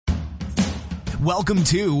Welcome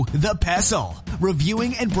to The Pestle,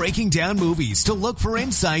 reviewing and breaking down movies to look for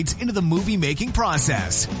insights into the movie-making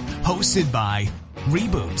process. Hosted by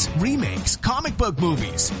reboots, remakes, comic book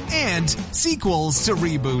movies, and sequels to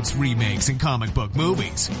reboots, remakes, and comic book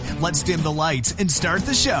movies. Let's dim the lights and start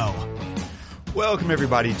the show. Welcome,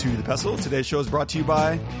 everybody, to The Pestle. Today's show is brought to you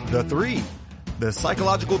by The Three, the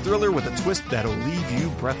psychological thriller with a twist that'll leave you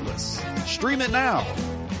breathless. Stream it now.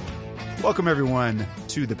 Welcome, everyone,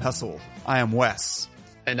 to The Pestle. I am Wes.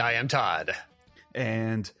 And I am Todd.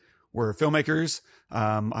 And we're filmmakers.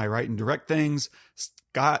 I write and direct things.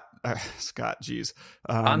 Scott, geez.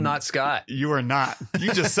 I'm not Scott. You are not.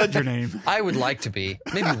 You just said your name. I would like to be.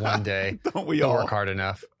 Maybe one day. Don't we all? Work hard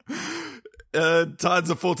enough.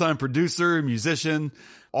 Todd's a full-time producer, musician,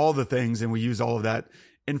 all the things. And we use all of that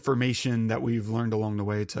information that we've learned along the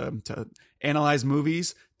way to analyze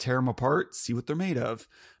movies, tear them apart, see what they're made of.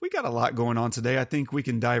 We got a lot going on today. I think we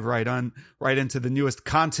can dive right into the newest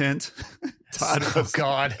content. Todd, oh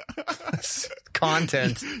God,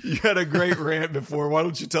 content. You had a great rant before. Why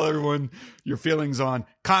don't you tell everyone your feelings on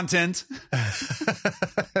content?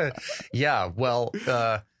 Yeah, well,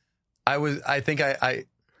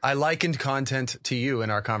 I likened content to you in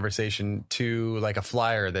our conversation to like a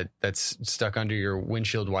flyer that's stuck under your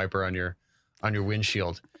windshield wiper on your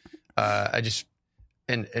windshield.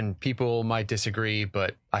 And people might disagree,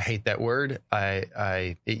 but I hate that word.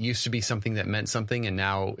 It used to be something that meant something, and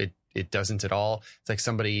now it doesn't at all. It's like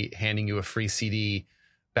somebody handing you a free CD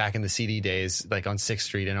back in the CD days, like on 6th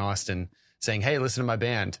Street in Austin, saying, "Hey, listen to my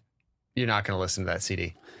band." You're not going to listen to that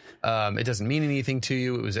CD. It doesn't mean anything to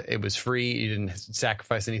you. It was free. You didn't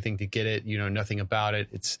sacrifice anything to get it. You know nothing about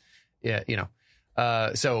it.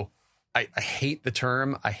 So I hate the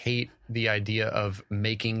term. I hate the idea of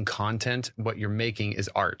making content. What you're making is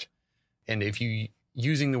art. And if you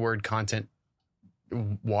using the word content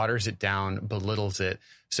waters it down, belittles it.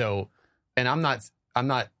 So, and I'm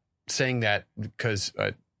not saying that because,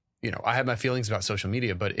 I have my feelings about social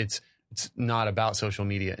media, but it's not about social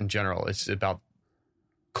media in general. It's about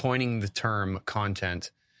coining the term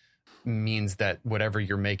content means that whatever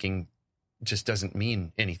you're making just doesn't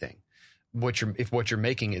mean anything. If what you're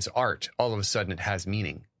making is art, all of a sudden it has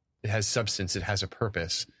meaning, it has substance, it has a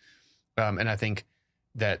purpose. And I think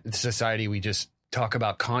that the society, we just talk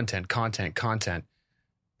about content.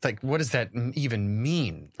 Like, what does that even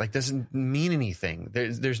mean? Like, doesn't mean anything.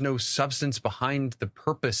 There's no substance behind the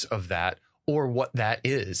purpose of that or what that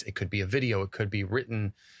is. It could be a video. It could be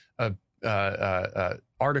written,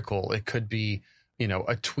 article. It could be,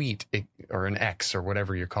 a tweet or an X or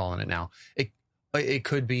whatever you're calling it now. It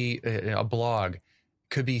could be a blog,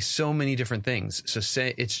 could be so many different things. So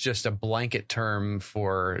say it's just a blanket term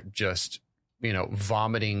for just,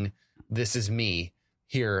 vomiting. This is me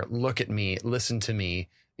here. Look at me, listen to me,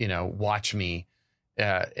 watch me.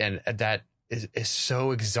 And that is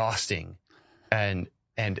so exhausting. And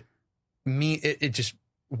me, it just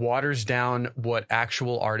waters down what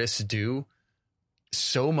actual artists do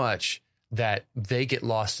so much that they get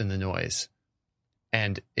lost in the noise.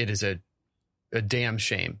 And it is a damn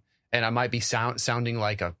shame. And I might be sounding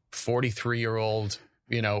like a 43-year-old,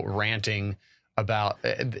 ranting about,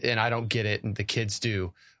 and I don't get it, and the kids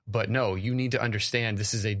do. But no, you need to understand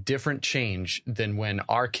this is a different change than when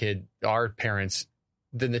the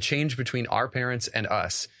change between our parents and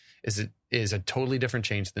us is a totally different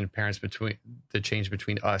change than the change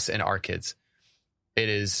between us and our kids. It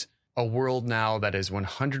is a world now that is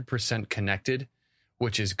 100% connected,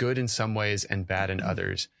 which is good in some ways and bad in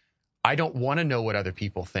others. I don't want to know what other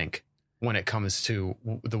people think when it comes to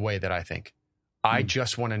the way that I think. I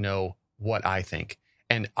just want to know what I think.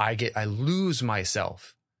 And I lose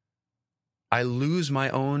myself. I lose my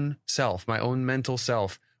own self, my own mental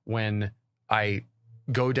self, when I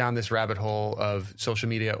go down this rabbit hole of social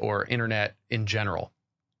media or internet in general.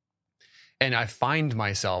 And I find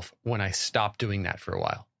myself when I stop doing that for a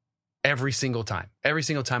while. Every single time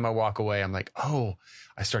I walk away, I'm like, oh,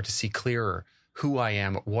 I start to see clearer who I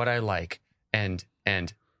am, what I like, and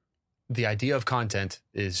the idea of content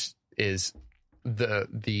is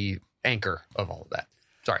the anchor of all of that.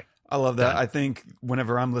 Sorry. I love that. I think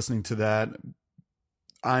whenever I'm listening to that,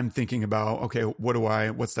 I'm thinking about, okay,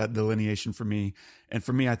 what's that delineation for me? And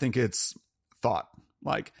for me, I think it's thought.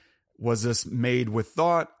 Like, was this made with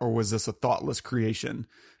thought or was this a thoughtless creation?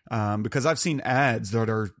 Because I've seen ads that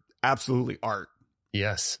are absolutely art.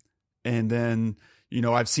 Yes. And then,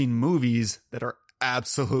 I've seen movies that are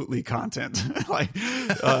absolutely content. Like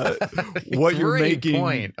what you're Great making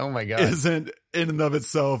point. Oh my God. isn't in and of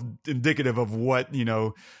itself indicative of what,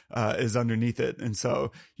 is underneath it. And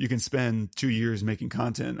so you can spend 2 years making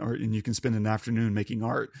content and you can spend an afternoon making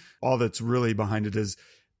art. All that's really behind it is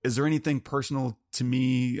there anything personal to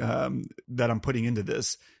me that I'm putting into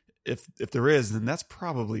this? If there is, then that's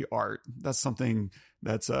probably art. That's something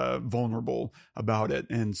that's vulnerable about it.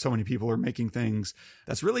 And so many people are making things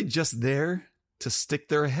that's really just there to stick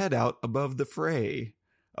their head out above the fray,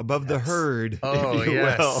 above the herd. Oh, if you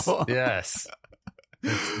yes. will. Yes.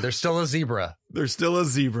 They're still a zebra. They're still a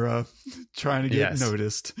zebra trying to get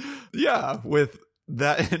noticed. Yeah. With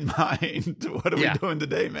that in mind, what are we doing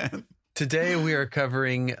today, man? Today we are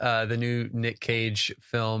covering the new Nick Cage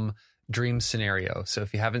film, Dream Scenario. So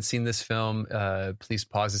if you haven't seen this film, please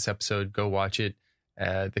pause this episode, go watch it.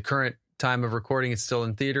 The current time of recording, it's still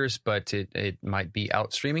in theaters, but it might be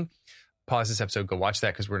out streaming. Pause this episode, go watch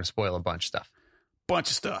that because we're going to spoil a bunch of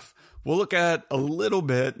stuff. We'll look at a little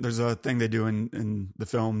bit. There's a thing they do in the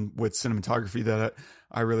film with cinematography that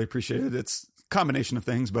I really appreciated. It's a combination of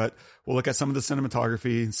things, but we'll look at some of the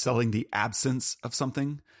cinematography, selling the absence of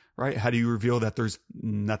something, right? How do you reveal that there's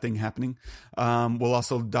nothing happening? We'll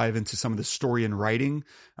also dive into some of the story and writing,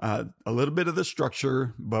 a little bit of the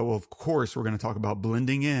structure, but of course, we're going to talk about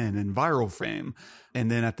blending in and viral fame. And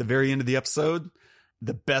then at the very end of the episode,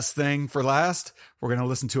 the best thing for last, we're going to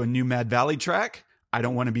listen to a new Mad Valley track. I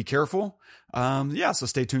Don't Want to Be Careful. So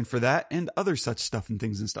stay tuned for that and other such stuff and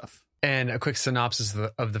things and stuff. And a quick synopsis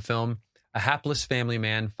of the film. A hapless family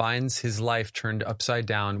man finds his life turned upside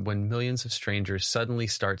down when millions of strangers suddenly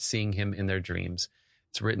start seeing him in their dreams.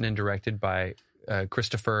 It's written and directed by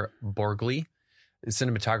Christopher Borgli.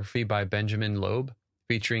 Cinematography by Benjamin Loeb,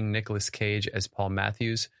 featuring Nicolas Cage as Paul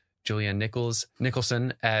Matthews, Julianne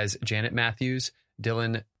Nicholson as Janet Matthews,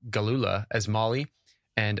 Dylan Galula as Molly,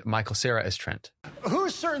 and Michael Cera as Trent.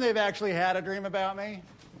 Who's certain they've actually had a dream about me?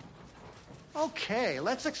 Okay,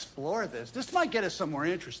 let's explore this. This might get us somewhere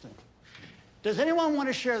interesting. Does anyone want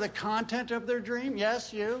to share the content of their dream?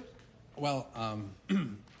 Yes, you? Well,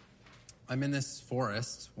 I'm in this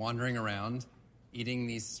forest, wandering around, eating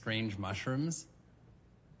these strange mushrooms,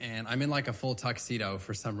 and I'm in like a full tuxedo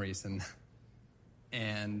for some reason.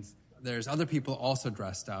 And there's other people also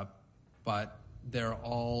dressed up, but they're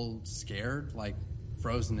all scared, like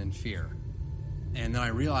frozen in fear. And then I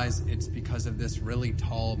realize it's because of this really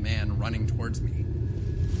tall man running towards me.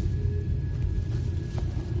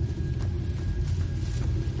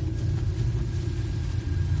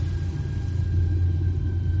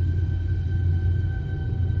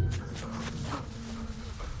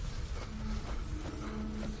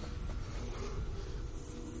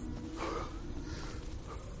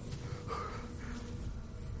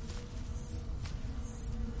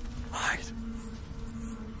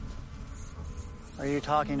 Are you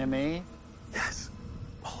talking to me? Yes.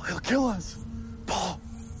 Paul, he'll kill us. Paul.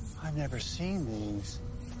 I've never seen these.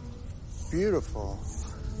 Beautiful.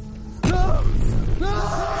 And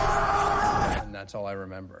that's all I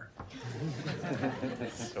remember.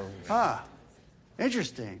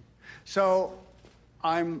 Interesting. So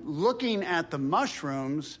I'm looking at the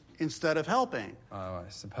mushrooms instead of helping. Oh, I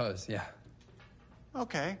suppose, yeah.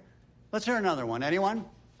 Okay. Let's hear another one. Anyone?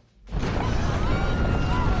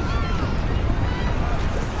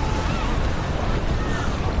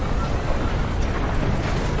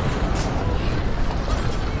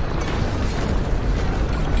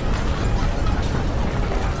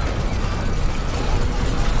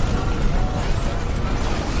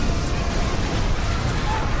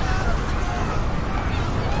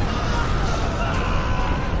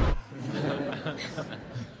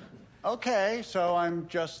 Okay, so I'm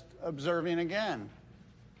just observing again.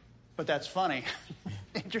 But that's funny.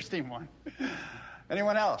 Interesting one.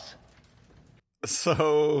 Anyone else?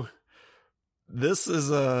 So this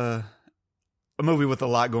is a movie with a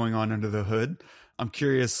lot going on under the hood. I'm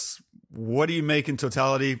curious, what do you make in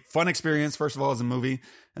totality? Fun experience, first of all, as a movie.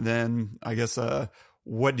 And then I guess,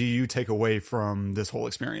 what do you take away from this whole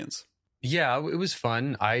experience? Yeah, it was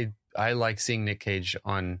fun. I like seeing Nick Cage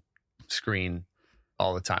on screen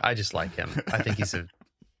all the time. I just like him. I think he's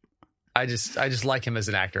I just like him as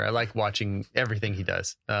an actor. I like watching everything he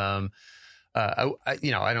does. I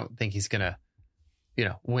don't think he's gonna,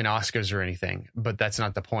 win Oscars or anything, but that's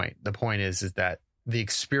not the point. The point is that the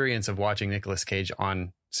experience of watching Nicolas Cage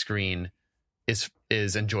on screen is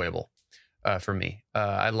enjoyable for me.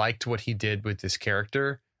 I liked what he did with this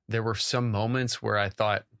character. There were some moments where I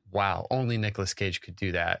thought, wow, only Nicolas Cage could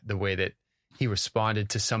do that. The way that he responded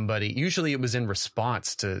to somebody. Usually it was in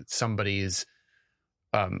response to somebody's,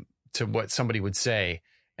 to what somebody would say.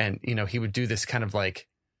 And, he would do this kind of like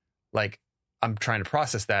I'm trying to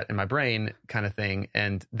process that in my brain kind of thing.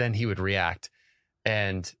 And then he would react,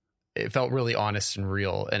 and it felt really honest and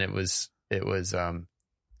real. And it was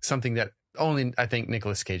something that only I think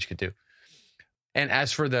Nicolas Cage could do. And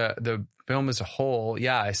as for the film as a whole,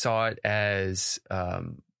 yeah, I saw it as,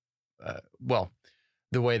 the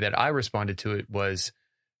way that I responded to it was,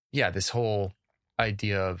 this whole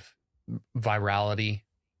idea of virality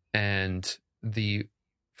and the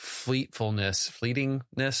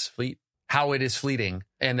how it is fleeting,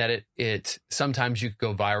 and that it sometimes you could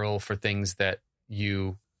go viral for things that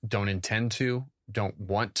you don't intend to, don't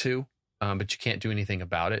want to, but you can't do anything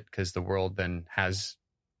about it because the world then has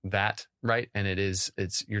that, right? And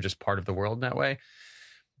you're just part of the world in that way.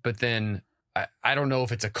 But then I don't know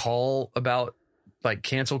if it's a call about like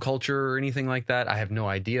cancel culture or anything like that. I have no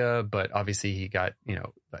idea, but obviously he got,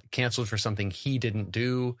 canceled for something he didn't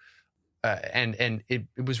do. And it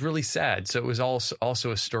was really sad. So it was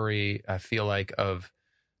also a story, I feel like, of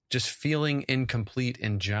just feeling incomplete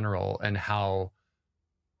in general, and how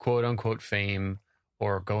quote unquote fame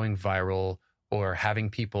or going viral or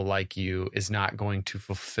having people like you is not going to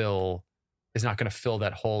fill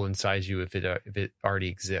that hole inside you if it already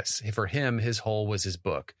exists. For him, his hole was his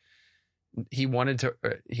book. He wanted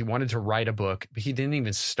to write a book, but he didn't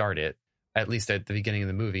even start it, at least at the beginning of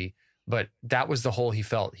the movie. But that was the hole he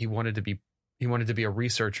felt. He wanted to be a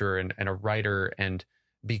researcher and a writer and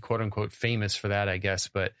be quote unquote famous for that, I guess.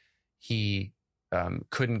 But he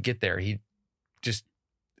couldn't get there. He just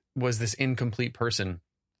was this incomplete person.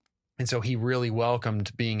 And so he really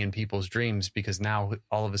welcomed being in people's dreams, because now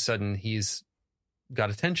all of a sudden he's got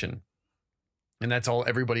attention. And that's all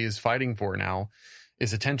everybody is fighting for now,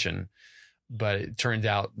 is attention. But it turned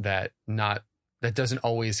out that that doesn't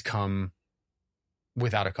always come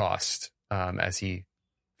without a cost, as he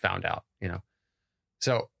found out,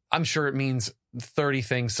 So I'm sure it means 30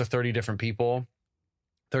 things to 30 different people,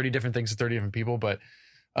 30 different things to 30 different people. But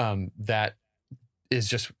that is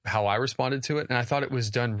just how I responded to it. And I thought it was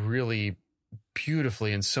done really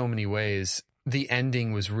beautifully in so many ways. The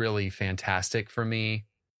ending was really fantastic for me,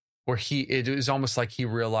 where it was almost like he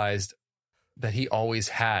realized that he always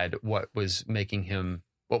had what was making him,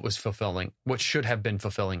 what was fulfilling, what should have been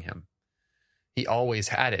fulfilling him. He always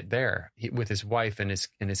had it there with his wife and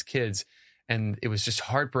his kids. And it was just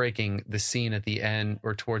heartbreaking, the scene at the end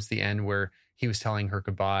or towards the end where he was telling her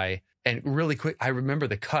goodbye. And really quick, I remember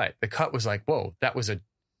the cut. The cut was like, whoa, that was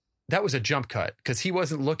a jump cut, because he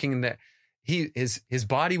wasn't looking in that. His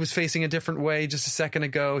body was facing a different way just a second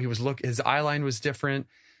ago. His eye line was different.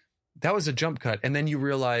 That was a jump cut. And then you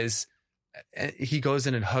realize he goes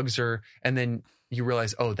in and hugs her, and then you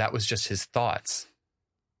realize, oh, that was just his thoughts.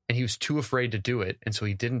 And he was too afraid to do it. And so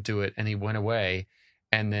he didn't do it, and he went away.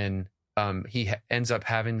 And then he ends up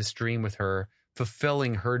having this dream with her,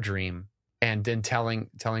 fulfilling her dream, and then telling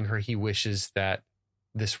her he wishes that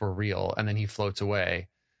this were real. And then he floats away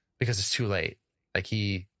because it's too late. Like,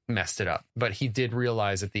 he messed it up. But he did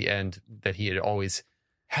realize at the end that he had always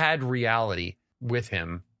had reality with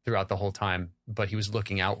him throughout the whole time, but he was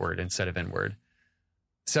looking outward instead of inward.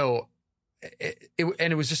 So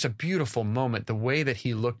it was just a beautiful moment. The way that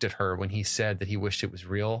he looked at her when he said that he wished it was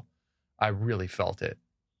real, I really felt it.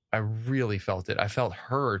 I felt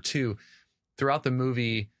her too. Throughout the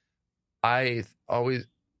movie, I always,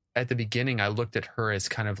 at the beginning, I looked at her as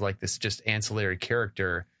kind of like this just ancillary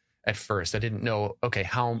character at first. I didn't know, okay,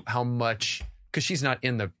 how much, because she's not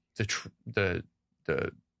in the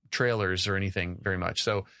trailers or anything very much.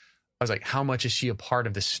 So I was like, how much is she a part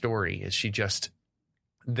of the story? Is she just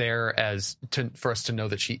there for us to know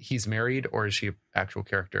that he's married, or is she an actual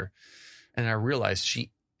character? And I realized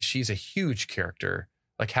she's a huge character.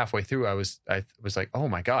 Like halfway through, I was like, oh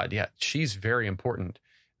my God, yeah, she's very important.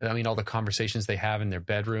 I mean, all the conversations they have in their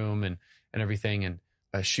bedroom and everything.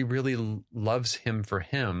 And she really loves him for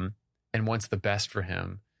him and wants the best for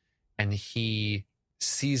him. And he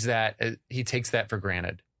sees that, he takes that for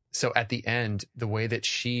granted. So at the end, the way that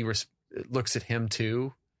she looks at him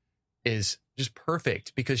too is just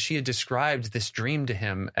perfect, because she had described this dream to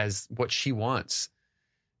him as what she wants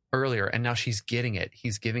earlier. And now she's getting it.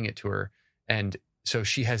 He's giving it to her. And so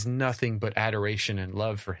she has nothing but adoration and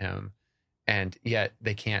love for him. And yet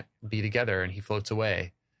they can't be together, and he floats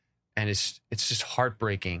away. And it's just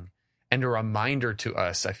heartbreaking, and a reminder to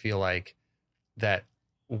us, I feel like, that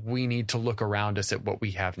we need to look around us at what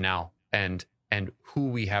we have now and who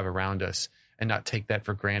we have around us, and not take that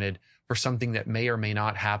for granted for something that may or may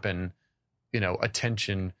not happen,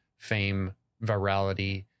 attention, fame,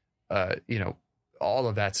 virality, all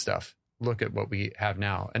of that stuff. Look at what we have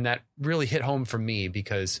now. And that really hit home for me,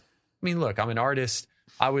 because, I mean, look, I'm an artist.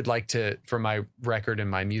 I would like to, for my record and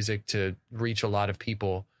my music, to reach a lot of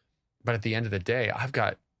people. But at the end of the day, I've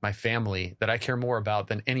got my family that I care more about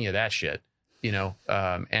than any of that shit,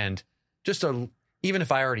 and just even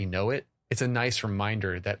if I already know it, it's a nice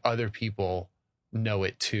reminder that other people know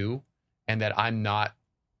it too. And that I'm not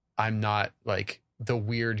like the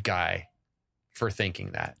weird guy for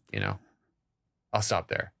thinking that, I'll stop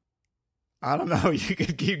there. I don't know. You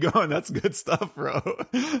can keep going. That's good stuff, bro.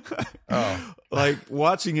 Oh, like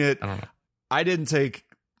watching it, I don't know. I didn't take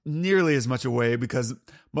nearly as much away because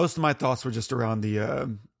most of my thoughts were just around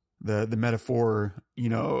the metaphor,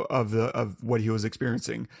 of what he was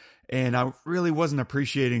experiencing. And I really wasn't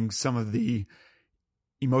appreciating some of the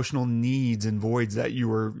emotional needs and voids that you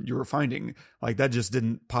were finding. Like that just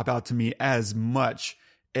didn't pop out to me as much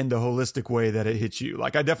in the holistic way that it hits you.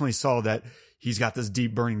 Like I definitely saw that he's got this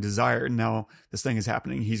deep burning desire, and now this thing is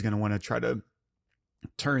happening. He's going to want to try to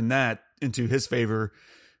turn that into his favor,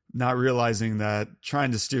 not realizing that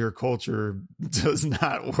trying to steer culture does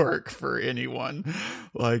not work for anyone.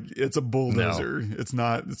 Like it's a bulldozer. No. It's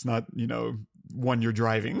not, one you're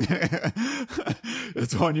driving.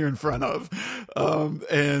 It's one you're in front of.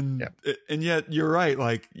 And yet you're right.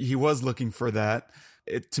 Like he was looking for that.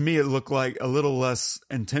 To me, it looked like a little less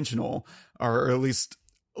intentional, or at least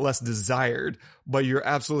less desired, but you're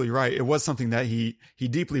absolutely right. It was something that he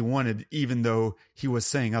deeply wanted, even though he was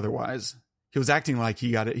saying otherwise. He was acting like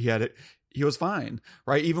he got it. He had it. He was fine.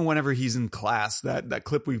 Right. Even whenever he's in class, that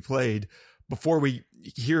clip we played, before we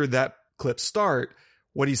hear that clip start,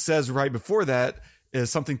 what he says right before that is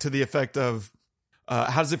something to the effect of,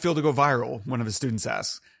 how does it feel to go viral? One of his students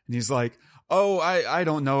asks. And he's like, oh, I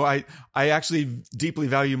don't know. I actually deeply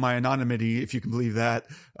value my anonymity, if you can believe that.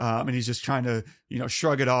 And he's just trying to,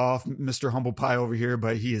 shrug it off, Mr. Humble Pie over here,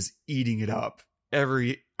 but he is eating it up.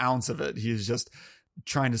 Every ounce of it. He is just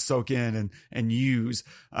trying to soak in and use.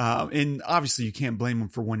 And obviously you can't blame him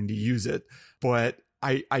for wanting to use it, but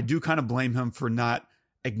I do kind of blame him for not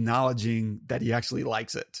acknowledging that he actually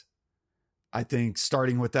likes it. I think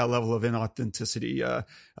starting with that level of inauthenticity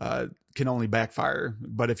can only backfire.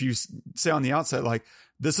 But if you say on the outset, like,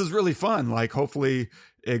 this is really fun, like, hopefully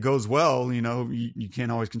it goes well, you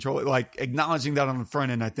can't always control it. Like, acknowledging that on the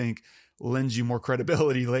front end, I think, lends you more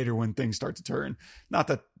credibility later when things start to turn. Not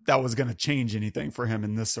that that was going to change anything for him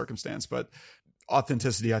in this circumstance, but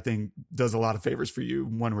authenticity, I think, does a lot of favors for you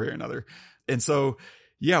one way or another. And so,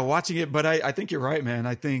 yeah, watching it, but I think you're right, man.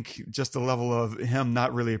 I think just the level of him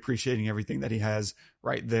not really appreciating everything that he has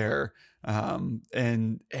right there. And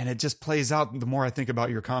it just plays out. The more I think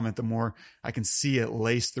about your comment, the more I can see it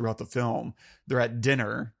laced throughout the film. They're at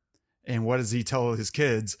dinner, and what does he tell his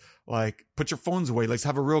kids? Like, put your phones away. Let's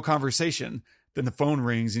have a real conversation. Then the phone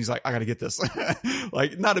rings and he's like, I got to get this.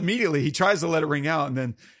 Like, not immediately. He tries to let it ring out, and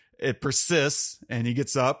then it persists, and he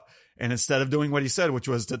gets up, and instead of doing what he said, which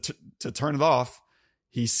was to turn it off,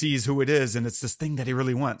 he sees who it is, and it's this thing that he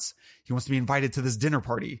really wants. He wants to be invited to this dinner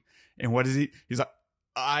party. And what is he? He's like,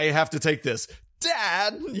 I have to take this.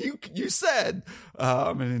 Dad, you said.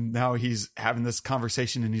 And now he's having this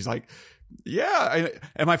conversation, and he's like, yeah,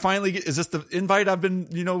 am I finally, is this the invite I've been,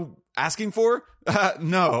 asking for?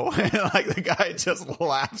 No. And like the guy just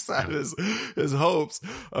laughs at his hopes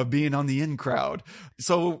of being on the in crowd.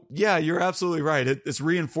 So yeah, you're absolutely right. It's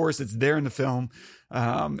reinforced. It's there in the film.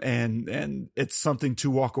 And it's something to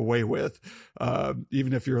walk away with,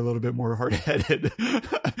 even if you're a little bit more hard-headed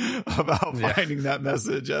about finding that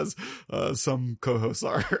message, as some co-hosts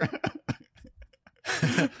are.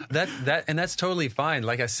 And that's totally fine.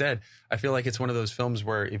 Like I said, I feel like it's one of those films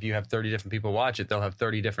where if you have 30 different people watch it, they'll have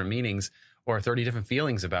 30 different meanings or 30 different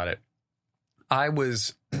feelings about it. I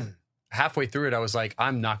was halfway through it, I was like,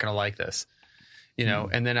 I'm not going to like this,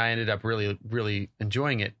 and then I ended up really, really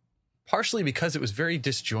enjoying it, partially because it was very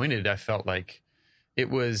disjointed. I felt like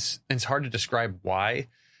it's hard to describe why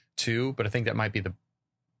too, but I think that might be the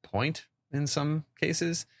point in some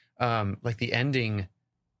cases. Like the ending,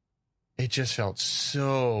 it just felt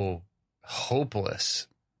so hopeless.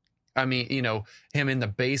 I mean, him in the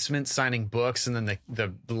basement signing books, and then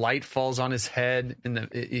the light falls on his head, and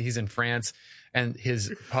he's in France, and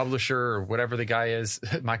his publisher or whatever the guy is,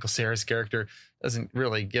 Michael Cera's character, doesn't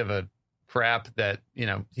really give a crap that,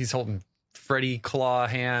 he's holding Freddy claw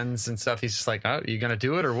hands and stuff. He's just like, oh, you going to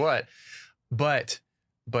do it or what? But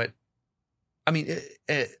I mean,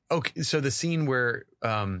 okay. So the scene where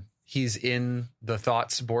he's in the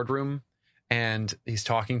Thoughts boardroom, and he's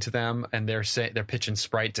talking to them, and they're pitching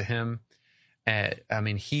Sprite to him. I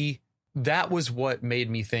mean, that was what made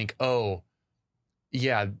me think, oh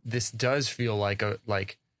yeah, this does feel like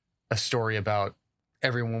a story about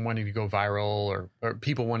everyone wanting to go viral or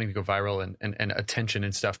people wanting to go viral and attention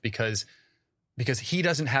and stuff because he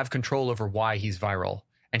doesn't have control over why he's viral,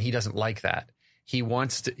 and he doesn't like that. He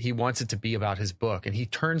wants it to be about his book, and he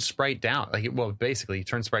turns Sprite down. Basically he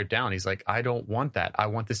turns Sprite down. He's like, I don't want that. I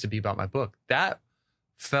want this to be about my book. That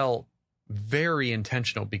felt very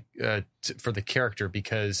intentional for the character,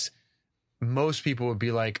 because most people would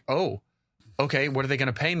be like, oh, okay, what are they going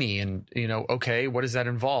to pay me? And, okay, what does that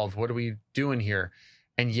involve? What are we doing here?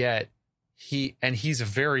 And yet he's he's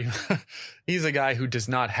a guy who does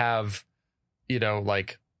not have,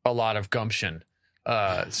 like a lot of gumption.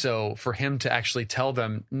 So for him to actually tell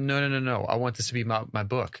them, no, I want this to be my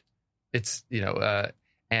book. It's,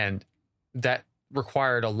 and that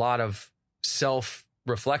required a lot of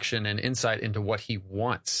self-reflection and insight into what he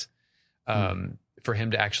wants, for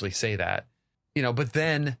him to actually say that, but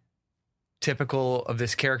then typical of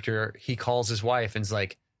this character, he calls his wife and is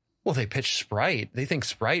like, well, they pitched Sprite. They think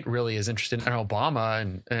Sprite really is interested in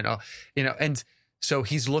Obama and so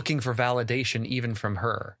he's looking for validation even from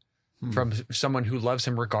her, from someone who loves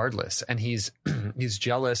him regardless. And he's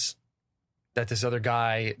jealous that this other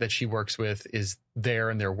guy that she works with is there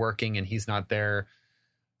and they're working and he's not there.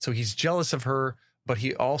 So he's jealous of her, but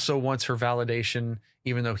he also wants her validation,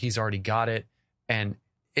 even though he's already got it. And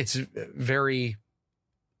it's very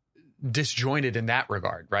disjointed in that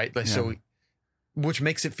regard, right? So, which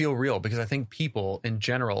makes it feel real, because I think people in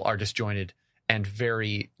general are disjointed and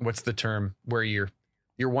very, what's the term, where you're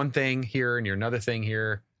one thing here and you're another thing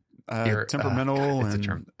here. You're temperamental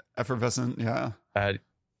and effervescent. Yeah.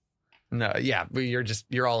 No, yeah, but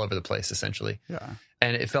you're all over the place essentially. Yeah.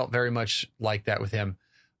 And it felt very much like that with him.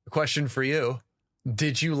 A question for you: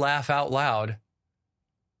 did you laugh out loud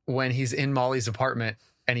when he's in Molly's apartment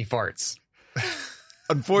and he farts?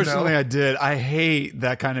 Unfortunately, No? I did. I hate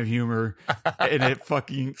that kind of humor, and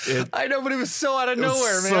I know, but it was so out of it was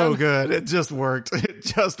nowhere, man. so good. It just worked. It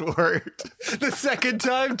just worked. The second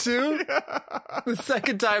time too. The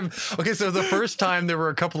second time. Okay, so the first time there were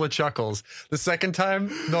a couple of chuckles. The second time,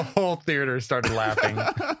 the whole theater started laughing.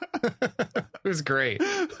 It was great.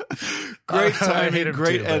 Great I hate timing, him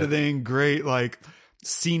great too, but- editing, great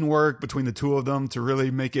scene work between the two of them to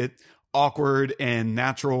really make it awkward and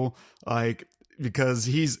natural.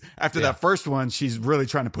 Because after that first one, she's really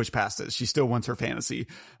trying to push past it. She still wants her fantasy.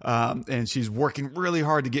 And she's working really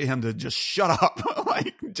hard to get him to just shut up.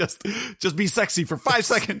 Just be sexy for 5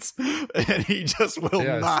 seconds. And he just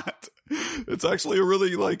will not. It's actually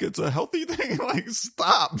it's a healthy thing.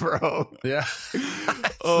 Stop, bro. Yeah.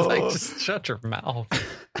 Just shut your mouth.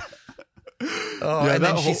 Yeah, and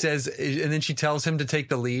then and then she tells him to take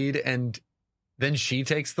the lead, and then she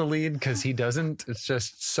takes the lead because he doesn't. It's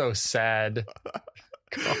just so sad.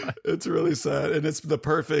 God. It's really sad. And it's the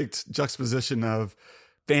perfect juxtaposition of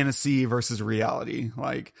fantasy versus reality.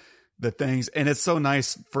 The things. And it's so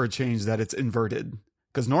nice for a change that it's inverted.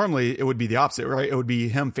 Because normally it would be the opposite, right? It would be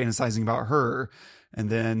him fantasizing about her. And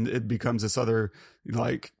then it becomes this other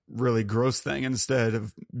really gross thing. Instead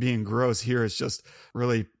of being gross, here it's just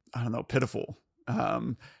really, I don't know, pitiful.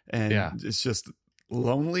 It's just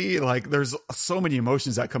lonely. There's so many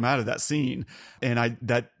emotions that come out of that scene, and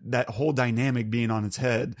that whole dynamic being on its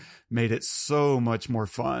head made it so much more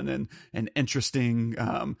fun and interesting.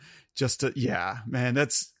 Man,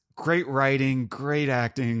 that's great writing, great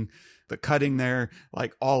acting, the cutting there,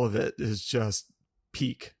 all of it is just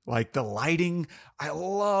peak. The lighting, I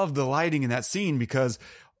love the lighting in that scene, because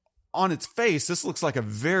on its face, this looks like a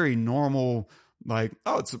very normal,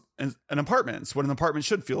 it's an apartment. It's what an apartment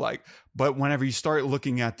should feel like. But whenever you start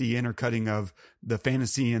looking at the intercutting of the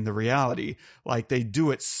fantasy and the reality, they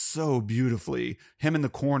do it so beautifully. Him in the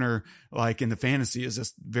corner, in the fantasy, is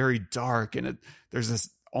just very dark, and there's this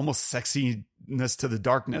almost sexiness to the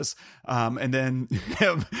darkness. And then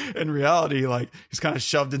him in reality, he's kind of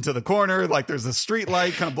shoved into the corner. There's a street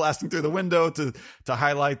light kind of blasting through the window to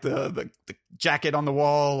highlight the jacket on the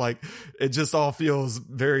wall. It just all feels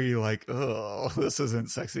very oh, this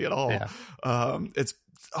isn't sexy at all. Yeah. It's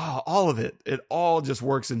all of it. It all just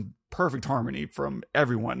works in perfect harmony from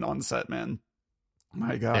everyone on the set, man.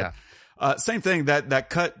 My God. Yeah. Same thing,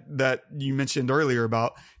 that cut that you mentioned earlier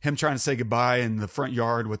about him trying to say goodbye in the front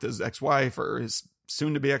yard with his ex-wife or his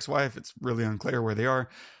soon to be ex-wife. It's really unclear where they are.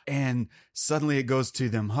 And suddenly it goes to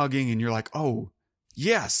them hugging, and you're like, oh,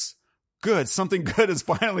 yes, good. Something good is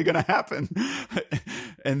finally going to happen.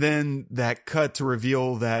 And then that cut to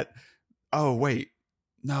reveal that, oh, wait,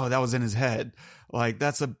 no, that was in his head.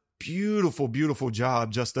 That's a beautiful, beautiful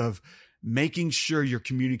job just of making sure you're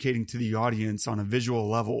communicating to the audience on a visual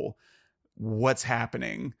level what's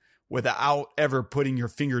happening without ever putting your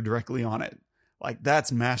finger directly on it. Like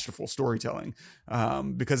that's masterful storytelling,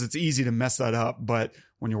 because it's easy to mess that up. But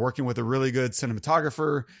when you're working with a really good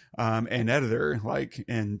cinematographer, and editor, like,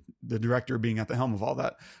 and the director being at the helm of all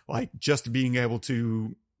that, like just being able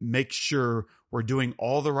to make sure we're doing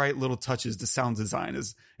all the right little touches. The sound design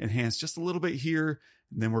is enhanced just a little bit here.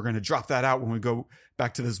 And then we're going to drop that out when we go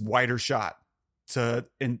back to this wider shot to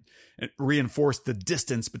and reinforce the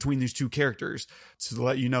distance between these two characters to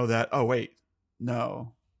let you know that, oh, wait,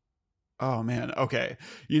 no. Oh man. Okay.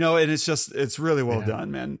 And it's really well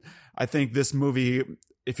done, man. I think this movie,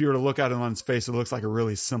 if you were to look at it on its face, it looks like a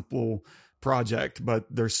really simple project, but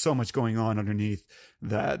there's so much going on underneath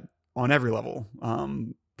that on every level,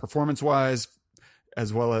 performance wise,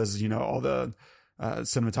 as well as, all the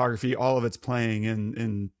cinematography, all of it's playing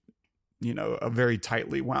in a very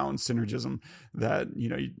tightly wound synergism that,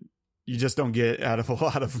 you just don't get out of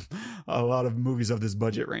a lot of movies of this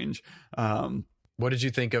budget range. What did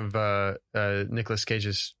you think of Nicolas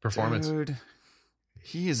Cage's performance? Dude,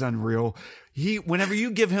 he is unreal. Whenever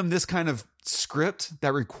you give him this kind of script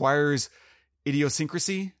that requires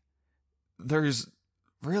idiosyncrasy, there's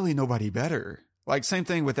really nobody better. Like same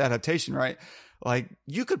thing with adaptation, right? Like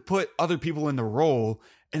you could put other people in the role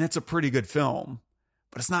and it's a pretty good film,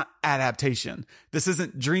 but it's not adaptation. This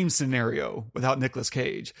isn't Dream Scenario without Nicolas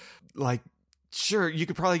Cage. Like, sure, you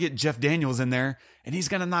could probably get Jeff Daniels in there and he's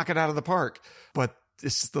going to knock it out of the park, but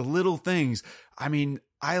it's just the little things. I mean,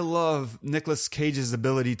 I love Nicolas Cage's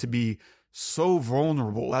ability to be so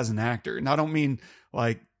vulnerable as an actor. And I don't mean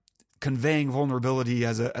like conveying vulnerability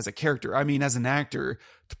as a character. I mean, as an actor,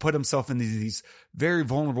 to put himself in these very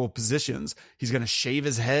vulnerable positions. He's going to shave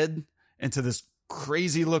his head into this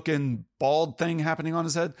crazy looking bald thing happening on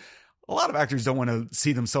his head. A lot of actors don't want to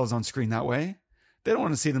see themselves on screen that way. They don't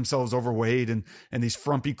want to see themselves overweight and these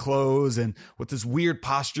frumpy clothes and with this weird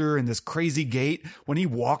posture and this crazy gait when he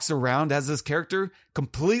walks around as this character,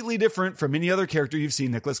 completely different from any other character you've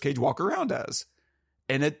seen Nicolas Cage walk around as.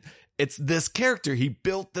 And it's this character. He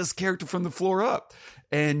built this character from the floor up,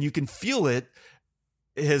 and you can feel it.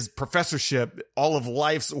 His professorship, all of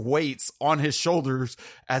life's weights on his shoulders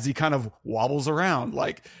as he kind of wobbles around.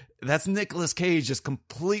 Like that's Nicolas Cage just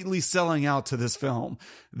completely selling out to this film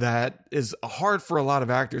that is hard for a lot of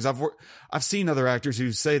actors. I've seen other actors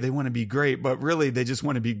who say they want to be great, but really they just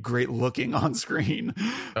want to be great looking on screen.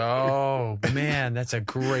 Oh man, that's a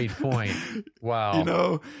great point.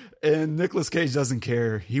 Wow. And Nicolas Cage doesn't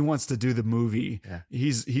care. He wants to do the movie. Yeah.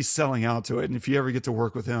 He's selling out to it. And if you ever get to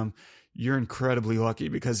work with him, you're incredibly lucky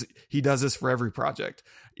because he does this for every project,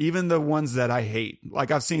 even the ones that I hate.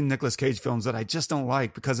 Like I've seen Nicolas Cage films that I just don't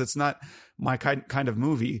like because it's not my kind of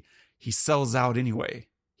movie. He sells out anyway.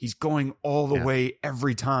 He's going all the way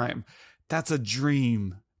every time. That's a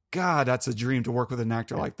dream. God, that's a dream to work with an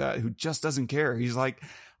actor like that who just doesn't care. He's like,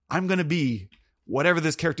 I'm going to be whatever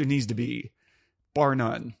this character needs to be, bar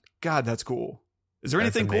none. God, that's cool. Is there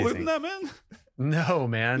anything cooler than that, man? No,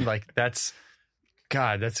 man. Like that's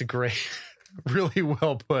a great, really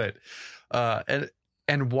well put.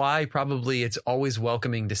 And why probably it's always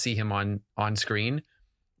welcoming to see him on screen,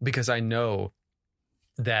 because I know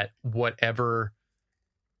that whatever's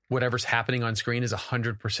happening on screen is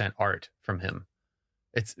 100% art from him.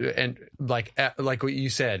 And like what you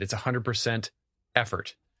said, it's 100%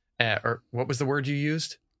 effort. Or what was the word you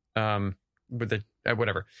used? With the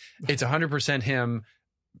whatever. It's 100% him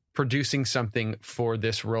producing something for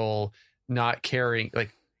this role. Not caring,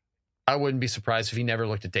 like I wouldn't be surprised if he never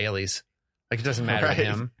looked at dailies. Like it doesn't matter to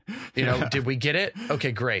him. Did we get it?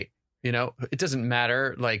 Okay, great. It doesn't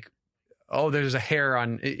matter. Like, oh, there's a hair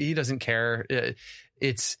on. He doesn't care.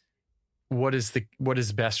 It's what is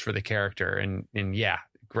best for the character. And yeah,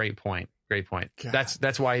 great point. Great point. God.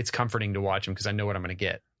 That's why it's comforting to watch him because I know what I'm going to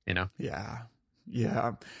get. Yeah.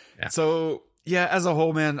 So yeah, as a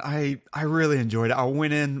whole, man, I really enjoyed it. I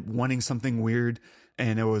went in wanting something weird.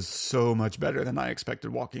 And it was so much better than I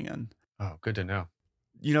expected walking in. Oh, good to know.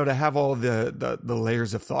 To have all the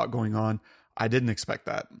layers of thought going on, I didn't expect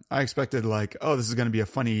that. I expected like, oh, this is going to be a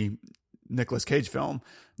funny Nicolas Cage film.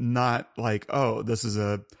 Not like, oh, this is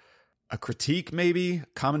a critique, maybe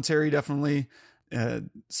commentary, definitely.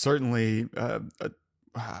 Certainly, a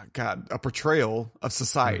portrayal of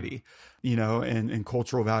society, and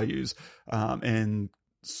cultural values, and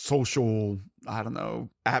social, I don't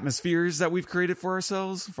know, atmospheres that we've created for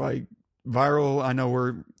ourselves. Like viral, I know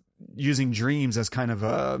we're using dreams as kind of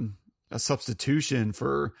a substitution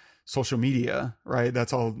for social media, right?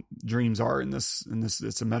 That's all dreams are in this,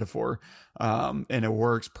 it's a metaphor. And it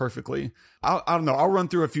works perfectly. I don't know. I'll run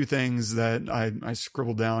through a few things that I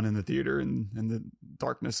scribbled down in the theater and in the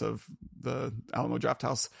darkness of the Alamo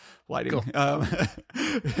Drafthouse lighting. Cool.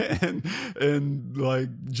 And like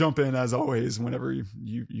jump in as always whenever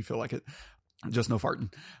you feel like it. Just no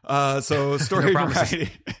farting. So story variety.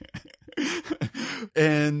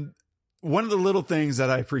 And one of the little things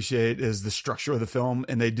that I appreciate is the structure of the film,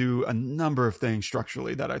 and they do a number of things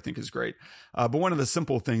structurally that I think is great. But one of the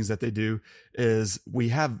simple things that they do is we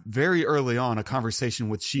have very early on a conversation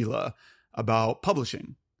with Sheila about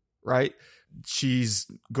publishing, right? She's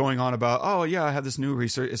going on about, oh yeah, I have this new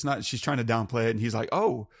research. It's not, she's trying to downplay it. And he's like,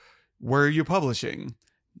 oh, where are you publishing?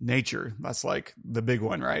 Nature. That's like the big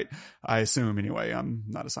one, right? I assume anyway. I'm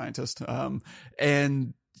not a scientist.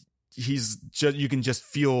 And you can just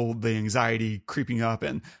feel the anxiety creeping up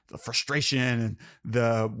and the frustration and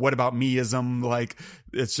the what about meism. Like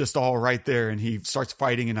it's just all right there. And he starts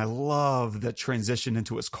fighting. And I love that transition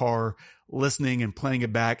into his car, listening and playing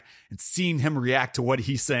it back and seeing him react to what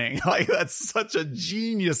he's saying. Like that's such a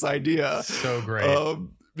genius idea. So great.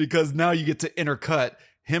 Because now you get to intercut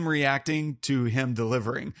him reacting to him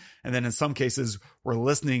delivering. And then in some cases, we're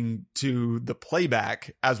listening to the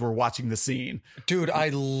playback as we're watching the scene. Dude, I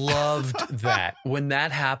loved that. When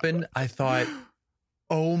that happened, I thought,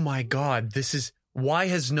 oh my God, why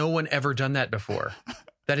has no one ever done that before?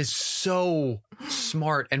 That is so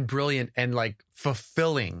smart and brilliant and like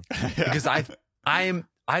fulfilling because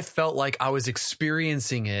I felt like I was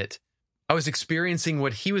experiencing it. I was experiencing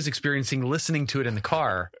what he was experiencing, listening to it in the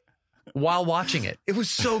car while watching it. It was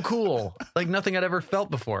so cool. Like nothing I'd ever felt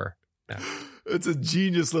before. Yeah. It's a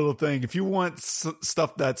genius little thing. If you want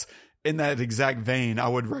stuff that's in that exact vein, I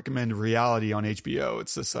would recommend Reality on HBO.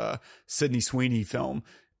 It's this Sydney Sweeney film.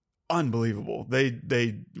 Unbelievable.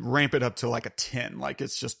 They ramp it up to like a 10. Like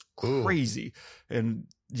it's just crazy. Ooh. And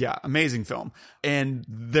yeah, amazing film. And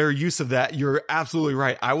their use of that, you're absolutely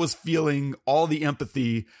right. I was feeling all the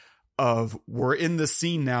empathy of we're in the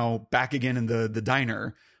scene now, back again in the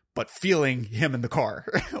diner, but feeling him in the car.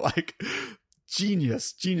 Like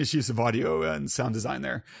genius use of audio and sound design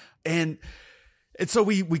there. And so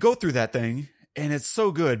we go through that thing and it's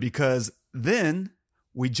so good because then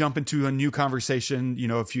we jump into a new conversation,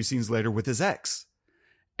 a few scenes later with his ex.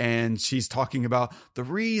 And she's talking about the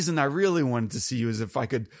reason I really wanted to see you is if I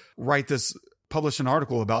could publish an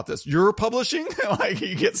article about this. You're publishing? Like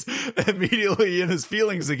he gets immediately in his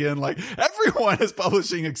feelings again. Like everyone is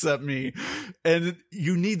publishing except me. And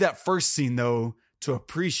you need that first scene though, to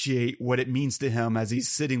appreciate what it means to him as he's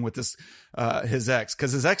sitting with his ex,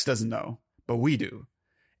 because his ex doesn't know, but we do.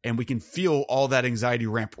 And we can feel all that anxiety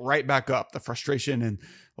ramp right back up, the frustration and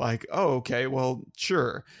like, oh, okay, well,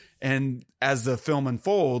 sure. And as the film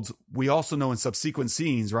unfolds, we also know in subsequent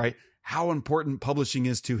scenes, right, how important publishing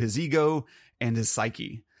is to his ego and his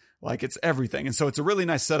psyche. Like it's everything. And so it's a really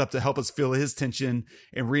nice setup to help us feel his tension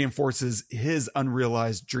and reinforces his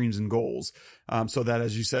unrealized dreams and goals. So that,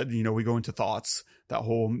 as you said, we go into thoughts, that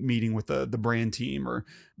whole meeting with the brand team or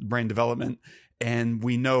brand development. And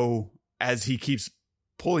we know as he keeps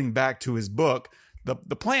pulling back to his book,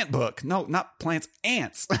 the plant book, no, not plants,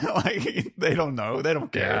 ants. Like they don't know. They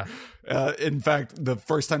don't care. Yeah. In fact, the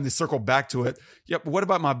first time they circle back to it, yep. What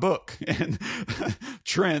about my book? And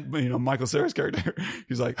Trent, Michael Cera's character,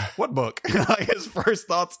 he's like, what book? Like his first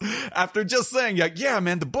thoughts after just saying, like, yeah,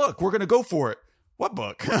 man, the book, we're going to go for it. What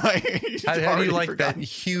book? Like, how do you like that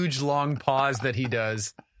huge long pause that he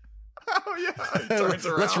does? Oh yeah. He turns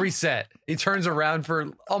around. Let's reset. He turns around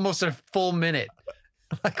for almost a full minute.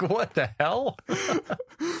 Like, what the hell?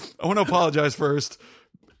 I want to apologize first.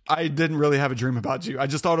 I didn't really have a dream about you. I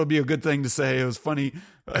just thought it would be a good thing to say. It was funny.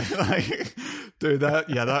 Like, dude,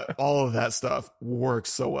 all of that stuff works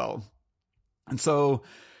so well. And so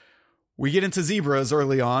we get into zebras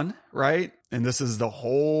early on, right? And this is the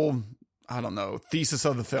whole, thesis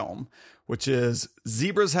of the film, which is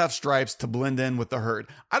zebras have stripes to blend in with the herd.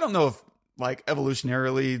 I don't know if like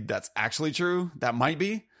evolutionarily that's actually true. That might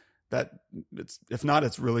be. If not,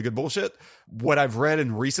 it's really good bullshit. What I've read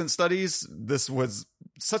in recent studies, this was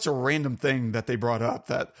such a random thing that they brought up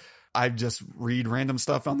that I just read random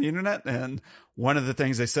stuff on the internet. And one of the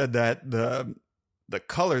things they said that the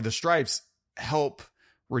color, the stripes help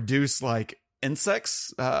reduce like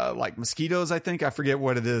insects, like mosquitoes, I think. I forget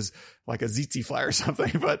what it is, like a tsetse fly or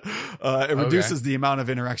something, but it reduces the amount of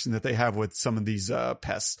interaction that they have with some of these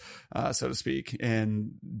pests, so to speak,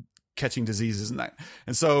 and catching diseases and that.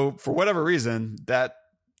 And so for whatever reason, that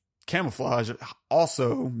camouflage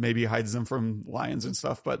also maybe hides them from lions and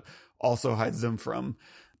stuff, but also hides them from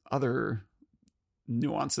other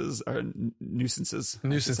nuances or nuisances.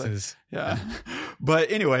 Yeah. But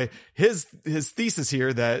anyway, his thesis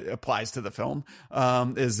here that applies to the film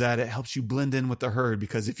is that it helps you blend in with the herd,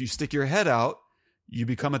 because if you stick your head out, you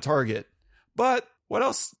become a target. But what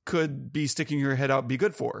else could be sticking your head out be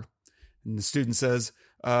good for? And the student says,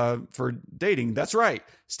 for dating. That's right.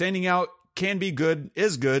 Standing out can be good,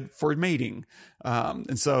 is good for mating.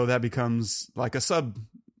 And so that becomes like a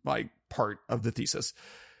part of the thesis.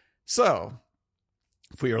 So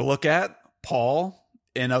if we were to look at Paul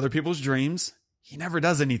in other people's dreams, he never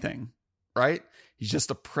does anything, right? He's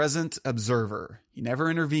just a present observer. He never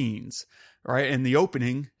intervenes, right? In the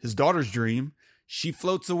opening, his daughter's dream, she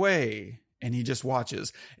floats away and he just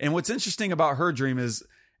watches. And what's interesting about her dream is,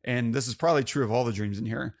 and this is probably true of all the dreams in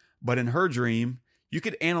here, but in her dream, you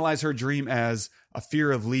could analyze her dream as a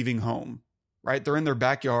fear of leaving home, right? They're in their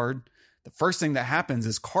backyard. The first thing that happens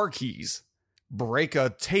is car keys break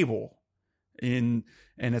a table and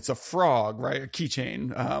it's a frog, right? A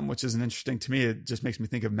keychain, which is an interesting to me. It just makes me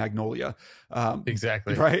think of Magnolia.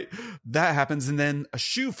 Exactly. Right. That happens. And then a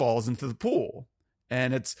shoe falls into the pool.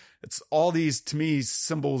 And it's all these, to me,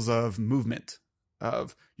 symbols of movement,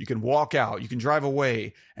 of you can walk out, you can drive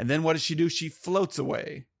away. And then what does she do? She floats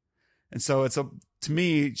away. And so to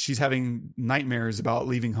me, she's having nightmares about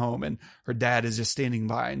leaving home, and her dad is just standing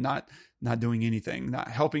by, not doing anything, not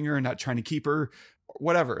helping her, not trying to keep her,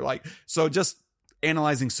 whatever. Like, so just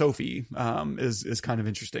analyzing Sophie is kind of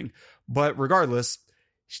interesting. But regardless,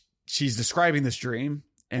 she's describing this dream,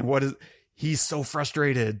 and he's so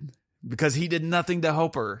frustrated because he did nothing to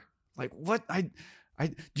help her. Like, what?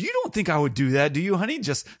 You don't think I would do that, do you, honey?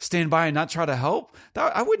 Just stand by and not try to help?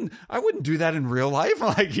 I wouldn't do that in real life.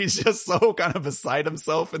 Like, he's just so kind of beside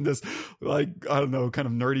himself in this, like, I don't know, kind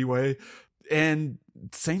of nerdy way. And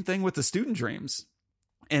same thing with the student dreams.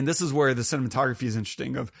 And this is where the cinematography is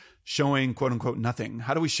interesting, of showing quote unquote nothing.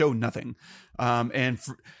 How do we show nothing?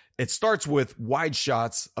 It starts with wide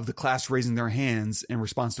shots of the class raising their hands in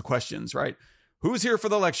response to questions, right? Who's here for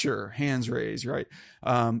the lecture? Hands raised, right?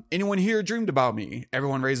 Anyone here dreamed about me?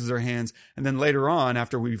 Everyone raises their hands. And then later on,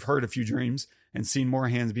 after we've heard a few dreams and seen more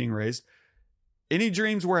hands being raised, any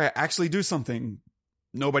dreams where I actually do something,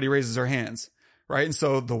 nobody raises their hands, right? And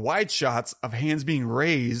so the wide shots of hands being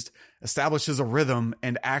raised establishes a rhythm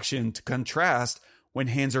and action to contrast when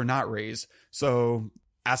hands are not raised. So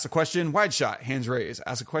ask a question, wide shot, hands raised.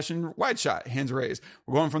 Ask a question, wide shot, hands raised.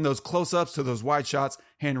 We're going from those close-ups to those wide shots,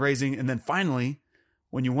 hand raising. And then finally,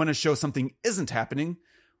 when you want to show something isn't happening,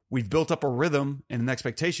 we've built up a rhythm and an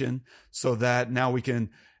expectation so that now we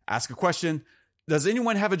can ask a question. Does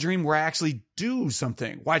anyone have a dream where I actually do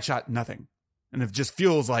something? Wide shot, nothing. And it just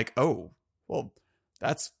feels like, oh, well,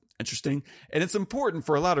 that's interesting. And it's important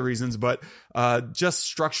for a lot of reasons, but just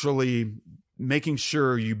structurally making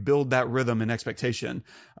sure you build that rhythm and expectation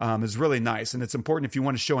is really nice. And it's important if you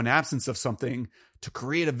want to show an absence of something to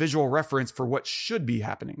create a visual reference for what should be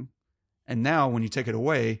happening. And now when you take it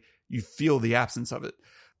away, you feel the absence of it.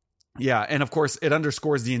 Yeah. And of course, it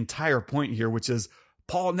underscores the entire point here, which is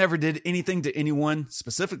Paul never did anything to anyone,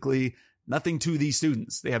 specifically nothing to these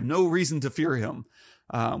students. They have no reason to fear him,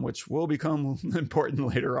 which will become important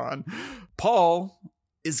later on. Paul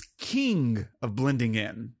is king of blending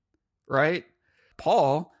in, right?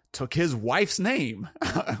 Paul took his wife's name,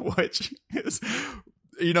 which is,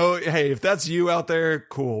 hey, if that's you out there,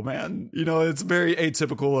 cool, man. It's very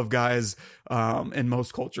atypical of guys in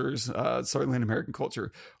most cultures, certainly in American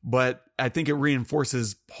culture. But I think it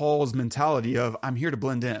reinforces Paul's mentality of, I'm here to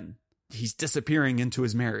blend in. He's disappearing into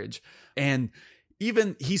his marriage. And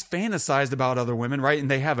even he's fantasized about other women, right?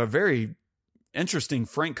 And they have a very interesting,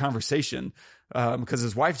 frank conversation because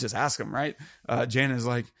his wife just asked him, right? Janet is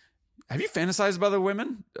like, have you fantasized about other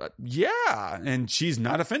women? Yeah. And she's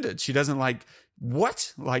not offended. She doesn't like,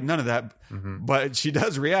 what? Like none of that. Mm-hmm. But she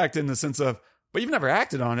does react in the sense of, but you've never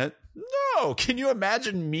acted on it. No. Can you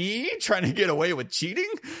imagine me trying to get away with cheating?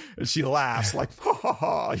 And she laughs like,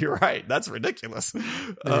 ha, you're right. That's ridiculous.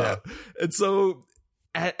 Yeah. And so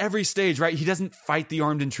at every stage, right, he doesn't fight the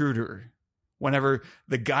armed intruder. Whenever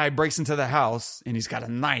the guy breaks into the house and he's got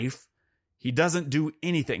a knife, he doesn't do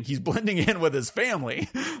anything. He's blending in with his family.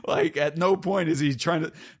 Like at no point is he trying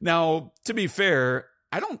to. Now, to be fair,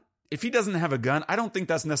 if he doesn't have a gun, I don't think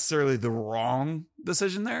that's necessarily the wrong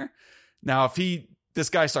decision there. Now, if this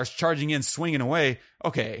guy starts charging in, swinging away,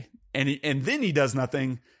 okay, and then he does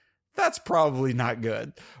nothing, that's probably not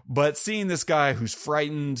good. But seeing this guy who's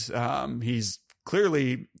frightened, he's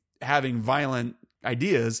clearly having violent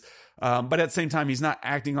ideas, but at the same time, he's not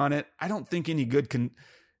acting on it. I don't think any good can,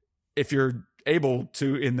 if you're able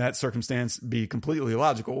to, in that circumstance, be completely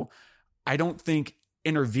logical, I don't think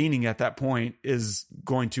intervening at that point is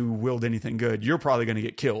going to wield anything good. You're probably going to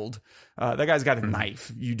get killed. That guy's got a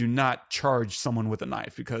knife. You do not charge someone with a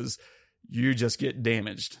knife because you just get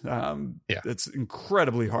damaged. It's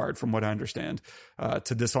incredibly hard, from what I understand,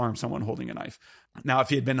 to disarm someone holding a knife. Now, if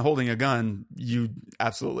he had been holding a gun, you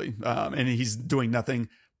absolutely, and he's doing nothing,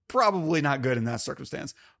 probably not good in that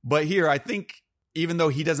circumstance. But here, I think, even though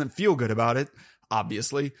he doesn't feel good about it,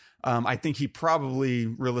 obviously, I think he probably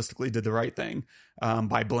realistically did the right thing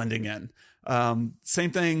by blending in.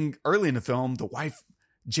 Same thing early in the film, the wife,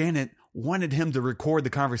 Janet, wanted him to record the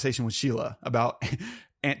conversation with Sheila about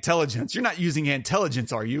intelligence. You're not using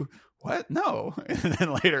intelligence, are you? What? No. And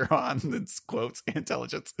then later on, it's quotes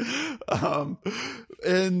intelligence.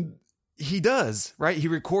 And he does, right? He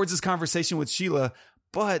records his conversation with Sheila,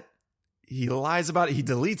 but he lies about it. He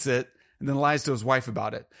deletes it and then lies to his wife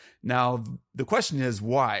about it. Now, the question is,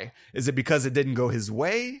 why? Is it because it didn't go his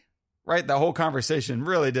way? Right? The whole conversation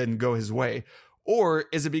really didn't go his way. Or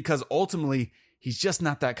is it because ultimately he's just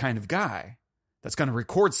not that kind of guy that's going to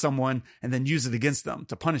record someone and then use it against them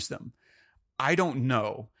to punish them? I don't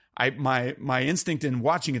know. My instinct in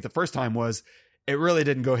watching it the first time was it really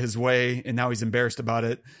didn't go his way, and now he's embarrassed about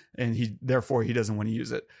it, and therefore he doesn't want to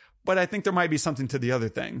use it. But I think there might be something to the other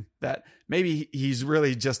thing, that maybe he's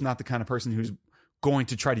really just not the kind of person who's going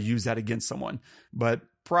to try to use that against someone, but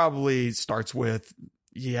probably starts with,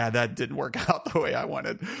 yeah, that didn't work out the way I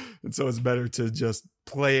wanted. And so it's better to just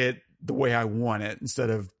play it the way I want it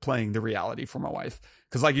instead of playing the reality for my wife.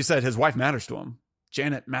 Because like you said, his wife matters to him.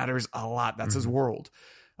 Janet matters a lot. That's his world.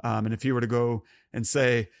 And if he were to go and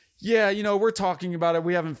say, yeah, we're talking about it,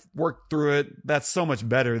 we haven't worked through it, that's so much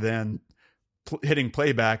better than hitting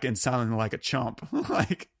playback and sounding like a chump.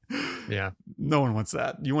 Like, yeah, no one wants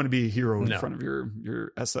that. You want to be a hero in front of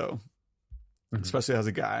your SO, especially as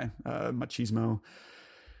a guy. Machismo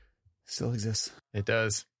still exists. It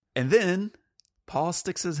does. And then Paul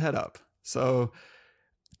sticks his head up. So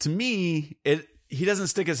to me, he doesn't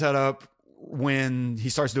stick his head up when he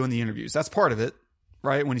starts doing the interviews. That's part of it,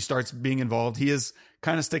 right? When he starts being involved, he is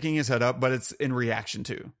kind of sticking his head up, but it's in reaction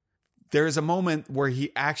to. There is a moment where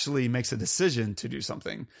he actually makes a decision to do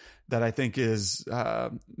something that I think is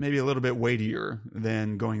maybe a little bit weightier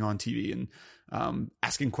than going on TV and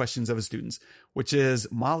asking questions of his students, which is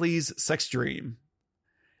Molly's sex dream.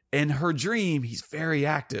 In her dream, he's very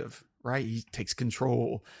active, right? He takes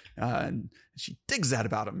control, and she digs that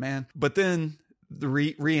about him, man. But then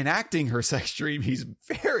reenacting her sex dream, he's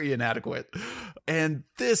very inadequate. And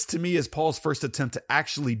this, to me, is Paul's first attempt to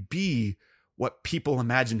actually be what people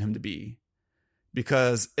imagine him to be.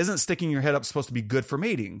 Because isn't sticking your head up supposed to be good for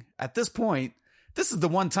mating? At this point, this is the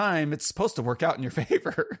one time it's supposed to work out in your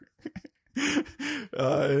favor.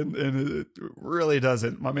 And it really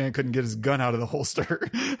doesn't. My man couldn't get his gun out of the holster.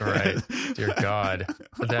 Right. Dear God.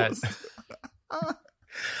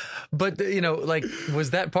 But,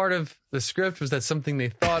 was that part of the script? Was that something they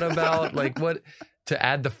thought about? Like, what, to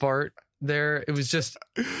add the fart there? It was just,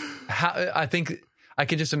 I think I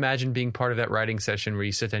could just imagine being part of that writing session where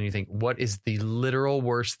you sit down and you think, what is the literal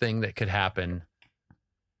worst thing that could happen?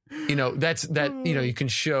 You can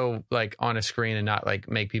show like on a screen and not like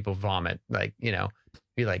make people vomit. Like,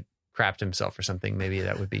 he like crapped himself or something. Maybe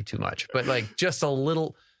that would be too much, but like just a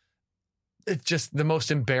little, it's just the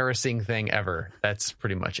most embarrassing thing ever. That's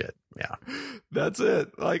pretty much it. Yeah. That's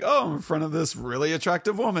it. Like, oh, I'm in front of this really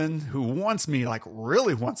attractive woman who wants me, like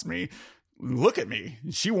really wants me. Look at me.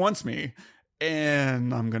 She wants me.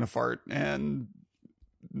 And I'm going to fart and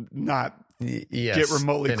not get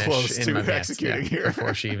remotely close to executing here.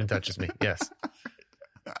 Before she even touches me. Yes.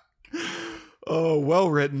 Oh,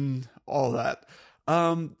 well written, all that.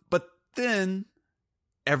 But then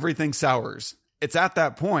everything sours. It's at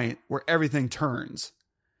that point where everything turns.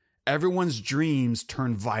 Everyone's dreams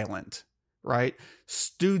turn violent, right?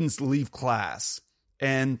 Students leave class.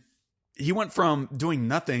 And he went from doing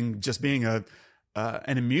nothing, just being an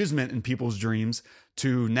amusement in people's dreams,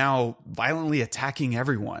 to now violently attacking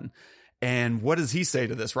everyone. And what does he say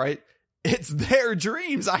to this, right? It's their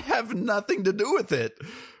dreams. I have nothing to do with it.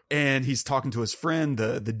 And he's talking to his friend,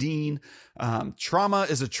 the dean. Trauma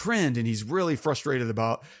is a trend, and he's really frustrated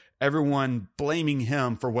about everyone blaming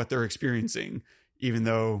him for what they're experiencing, even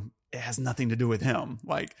though it has nothing to do with him.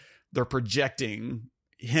 Like, they're projecting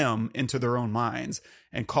him into their own minds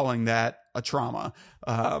and calling that a trauma.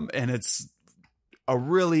 And it's a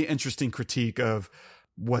really interesting critique of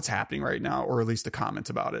what's happening right now, or at least the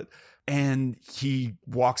comments about it. And he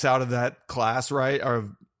walks out of that class, right,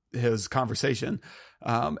 or his conversation,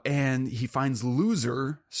 and he finds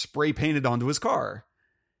loser spray painted onto his car.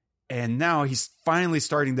 And now he's finally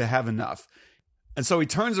starting to have enough. And so he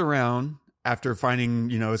turns around after finding,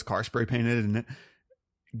 his car spray painted and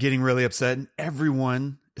getting really upset. And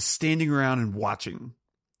everyone is standing around and watching.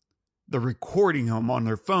 They're recording him on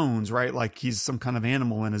their phones, right? Like he's some kind of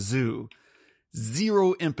animal in a zoo.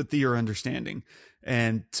 Zero empathy or understanding.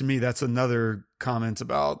 And to me, that's another comment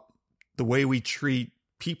about the way we treat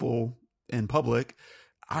people in public.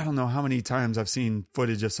 I don't know how many times I've seen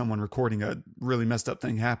footage of someone recording a really messed up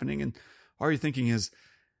thing happening. And all you're thinking is,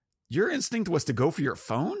 your instinct was to go for your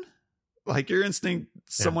phone? Like your instinct,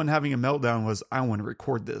 someone having a meltdown was, I want to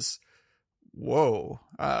record this. Whoa.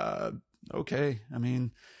 Okay. I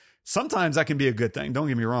mean, sometimes that can be a good thing. Don't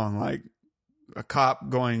get me wrong. Like a cop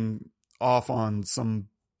going off on someone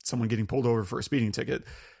getting pulled over for a speeding ticket.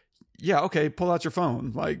 Yeah. Okay. Pull out your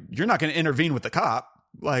phone. Like you're not going to intervene with the cop.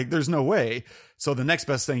 Like there's no way. So the next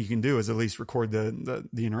best thing you can do is at least record the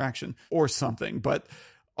interaction or something. But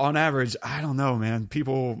on average, I don't know, man,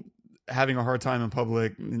 people having a hard time in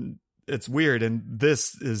public, it's weird. And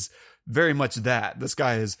this is very much that. This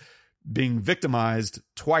guy is being victimized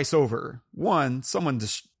twice over. One, someone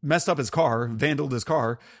just messed up his car, vandaled his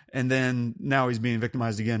car, and then now he's being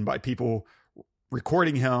victimized again by people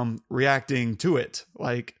recording him, reacting to it.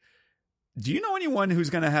 Like, do you know anyone who's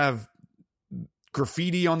going to have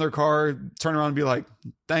graffiti on their car, turn around and be like,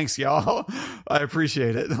 thanks, y'all. I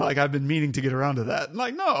appreciate it. Like, I've been meaning to get around to that. I'm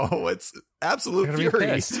like, no, it's absolute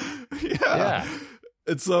fury. Yeah.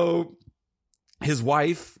 And so his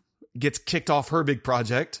wife gets kicked off her big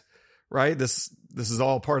project, right? This is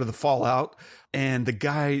all part of the fallout. And the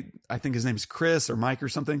guy, I think his name is Chris or Mike or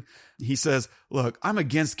something. He says, look, I'm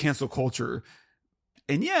against cancel culture.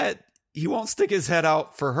 And yet he won't stick his head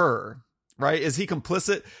out for her, right? Is he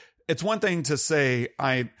complicit? It's one thing to say,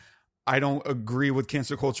 I don't agree with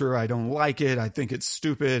cancel culture. I don't like it. I think it's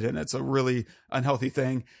stupid and it's a really unhealthy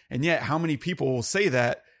thing. And yet how many people will say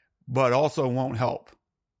that, but also won't help,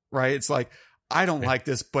 right? It's like, I don't like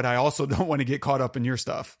this, but I also don't want to get caught up in your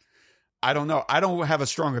stuff. I don't know. I don't have a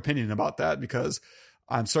strong opinion about that because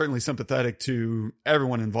I'm certainly sympathetic to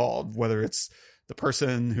everyone involved, whether it's the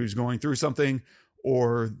person who's going through something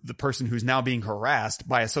or the person who's now being harassed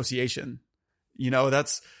by association. You know,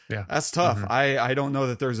 that's tough. Mm-hmm. I don't know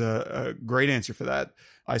that there's a great answer for that.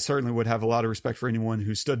 I certainly would have a lot of respect for anyone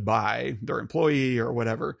who stood by their employee or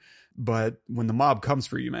whatever. But when the mob comes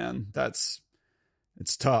for you, man,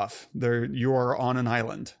 it's tough. You are on an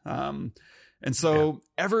island. And so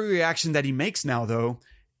every reaction that he makes now, though,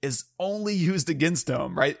 is only used against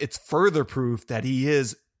him, right? It's further proof that he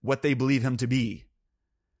is what they believe him to be.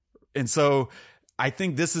 And so I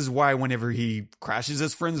think this is why whenever he crashes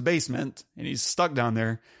his friend's basement and he's stuck down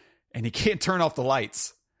there and he can't turn off the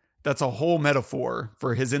lights, that's a whole metaphor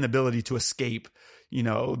for his inability to escape,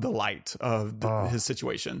 the light of his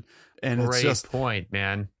situation. And Great it's just point,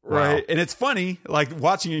 man. Right. Wow. And it's funny, like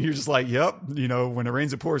watching it, you're just like, yep, when it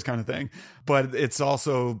rains, it pours kind of thing. But it's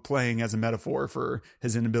also playing as a metaphor for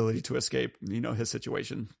his inability to escape, his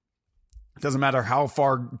situation. It doesn't matter how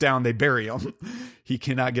far down they bury him. He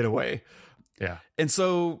cannot get away. Yeah. And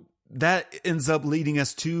so that ends up leading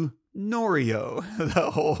us to Norio, the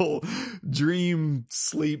whole dream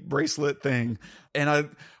sleep bracelet thing. And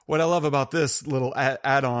what I love about this little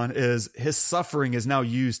add-on is his suffering is now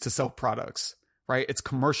used to sell products, right? It's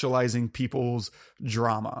commercializing people's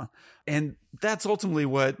drama. And that's ultimately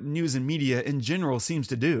what news and media in general seems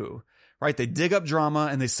to do, right? They dig up drama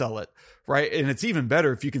and they sell it, right? And it's even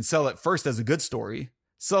better if you can sell it first as a good story,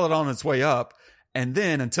 sell it on its way up, and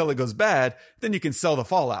then until it goes bad, then you can sell the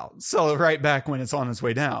fallout, sell it right back when it's on its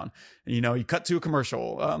way down. You cut to a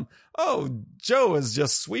commercial. Joe is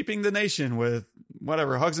just sweeping the nation with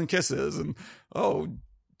whatever, hugs and kisses. And,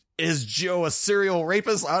 is Joe a serial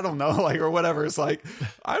rapist? I don't know, or whatever. It's like,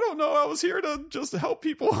 I don't know. I was here to just help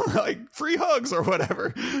people, free hugs or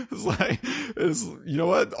whatever. It's you know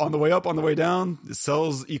what? On the way up, on the way down, it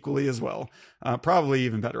sells equally as well. Probably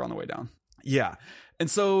even better on the way down. Yeah.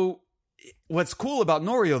 And so what's cool about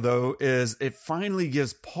Norio, though, is it finally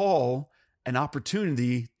gives Paul an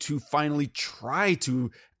opportunity to finally try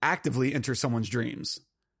to actively enter someone's dreams.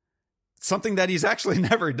 Something that he's actually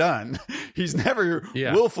never done. He's never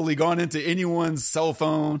willfully gone into anyone's cell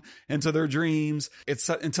phone, into their dreams. It's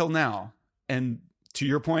until now. And to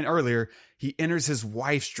your point earlier, he enters his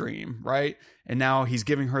wife's dream, right? And now he's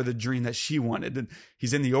giving her the dream that she wanted. And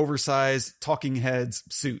he's in the oversized Talking Heads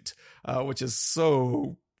suit, which is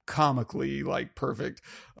so comically perfect.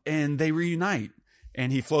 And they reunite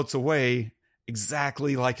and he floats away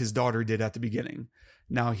exactly like his daughter did at the beginning.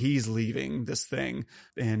 Now he's leaving this thing,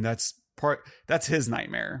 and that's his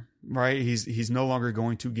nightmare, right? He's no longer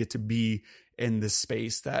going to get to be in this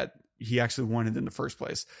space that he actually wanted in the first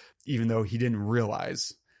place, even though he didn't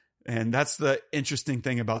realize. And that's the interesting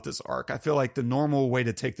thing about this arc. I feel like the normal way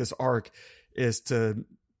to take this arc is to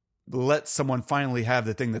let someone finally have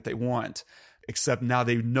the thing that they want, except now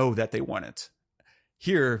they know that they want it.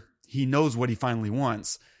 Here, he knows what he finally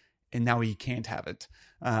wants, and now he can't have it.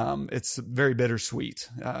 It's very bittersweet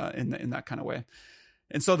in that kind of way.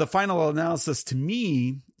 And so the final analysis to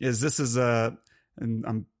me is and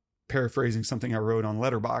I'm paraphrasing something I wrote on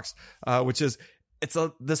Letterboxd, which is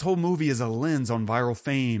this whole movie is a lens on viral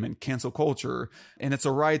fame and cancel culture. And it's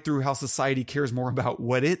a ride through how society cares more about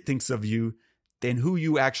what it thinks of you than who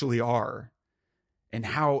you actually are, and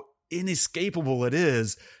how inescapable it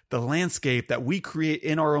is, the landscape that we create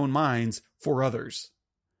in our own minds for others,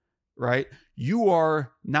 right? You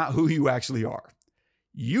are not who you actually are.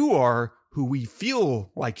 You are who we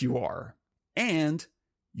feel like you are, and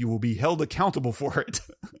you will be held accountable for it.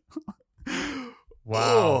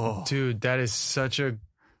 Wow, dude, that is such a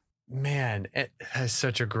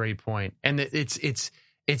great point. And it's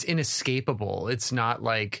inescapable. It's not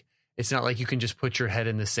like you can just put your head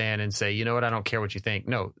in the sand and say, you know what, I don't care what you think.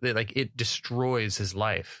 No, like it destroys his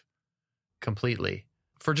life completely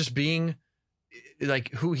for just being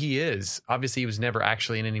like who he is. Obviously, he was never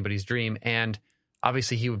actually in anybody's dream, and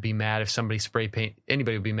obviously he would be mad if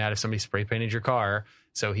anybody would be mad if somebody spray painted your car.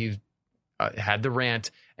 So he had the rant,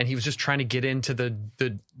 and he was just trying to get into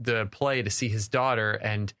the play to see his daughter,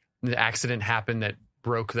 and the accident happened that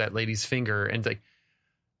broke that lady's finger. And like,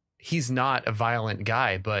 he's not a violent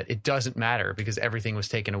guy, but it doesn't matter because everything was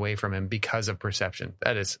taken away from him because of perception.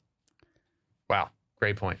 That is, wow,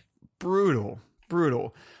 great point. Brutal.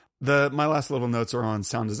 My last little notes are on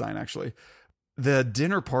sound design, actually. The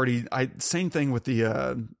dinner party, same thing with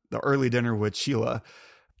the early dinner with Sheila.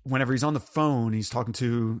 Whenever he's on the phone, he's talking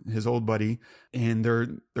to his old buddy, and they're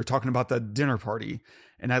talking about the dinner party.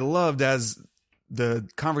 And I loved as the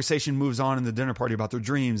conversation moves on in the dinner party about their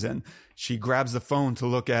dreams, and she grabs the phone to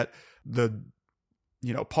look at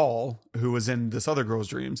Paul, who was in this other girl's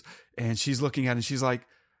dreams, and she's looking at it and she's like,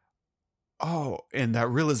 oh, and that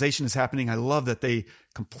realization is happening. I love that they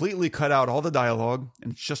completely cut out all the dialogue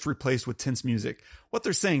and it's just replaced with tense music. What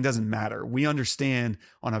they're saying doesn't matter. We understand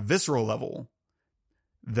on a visceral level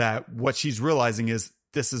that what she's realizing is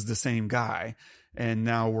this is the same guy. And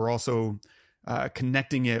now we're also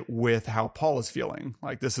connecting it with how Paul is feeling.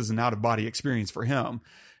 Like this is an out of body experience for him.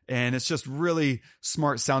 And it's just really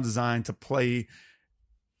smart sound design to play.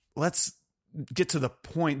 Let's get to the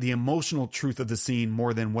point, the emotional truth of the scene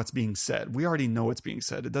more than what's being said. We already know what's being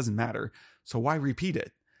said. It doesn't matter. So why repeat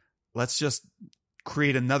it? Let's just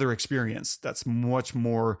create another experience that's much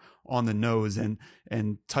more on the nose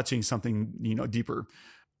and touching something, deeper.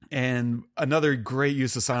 And another great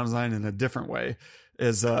use of sound design in a different way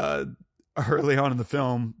is early on in the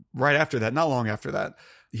film, right after that, not long after that,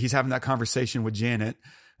 he's having that conversation with Janet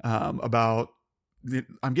about,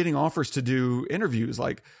 I'm getting offers to do interviews,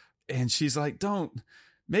 and she's like,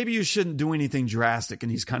 maybe you shouldn't do anything drastic.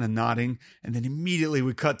 And he's kind of nodding. And then immediately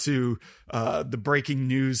we cut to the breaking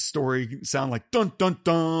news story sound like dun, dun,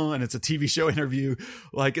 dun. And it's a TV show interview.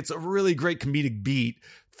 Like it's a really great comedic beat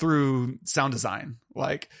through sound design.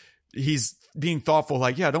 Like he's being thoughtful,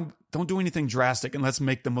 like, yeah, don't do anything drastic, and let's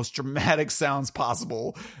make the most dramatic sounds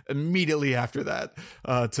possible immediately after that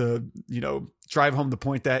to, drive home the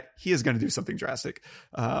point that he is going to do something drastic.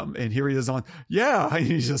 And here he is and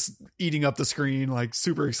he's just eating up the screen, like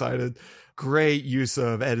super excited. Great use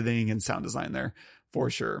of editing and sound design there for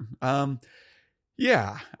sure. I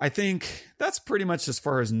think that's pretty much as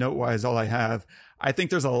far as note wise, all I have. I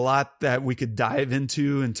think there's a lot that we could dive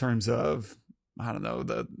into in terms of, I don't know,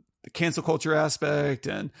 the cancel culture aspect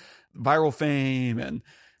and viral fame and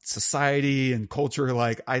society and culture.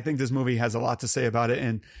 Like, I think this movie has a lot to say about it.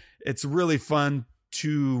 And it's really fun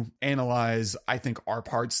to analyze, I think, our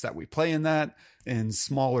parts that we play in that in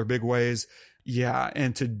small or big ways. Yeah.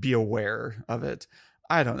 And to be aware of it.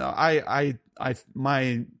 I don't know.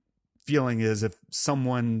 My feeling is if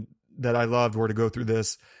someone that I loved were to go through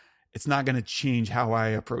this, it's not going to change how I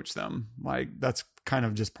approach them. Like, that's kind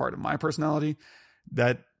of just part of my personality.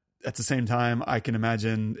 That at the same time, I can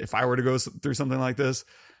imagine if I were to go through something like this,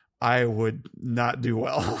 I would not do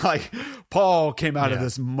well. Like Paul came out of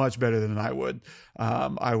this much better than I would.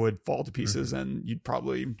 I would fall to pieces, and you'd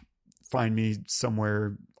probably find me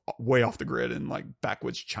somewhere way off the grid in like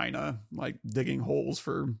backwoods China, like digging holes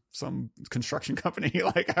for some construction company.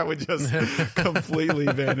 Like I would just completely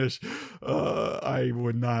vanish. I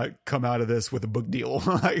would not come out of this with a book deal.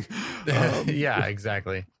 Yeah,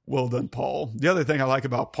 exactly. Well done, Paul. The other thing I like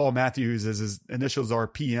about Paul Matthews is his initials are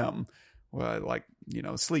PM.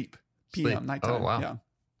 Sleep. PM, nighttime. Oh, wow. Yeah.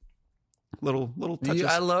 Little touches.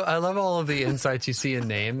 I love all of the insights you see in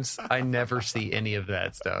names. I never see any of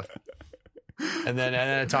that stuff. And then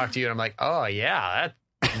I talk to you and I'm like, oh yeah,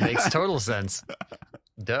 Makes total sense.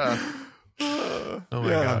 Duh. Oh my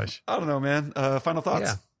gosh. I don't know, man. Final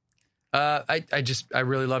thoughts? Yeah. I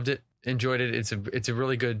really loved it. Enjoyed it. It's a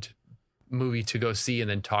really good movie to go see and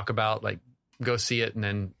then talk about. Like, go see it and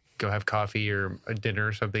then go have coffee or a dinner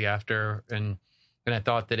or something after. And I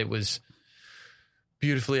thought that it was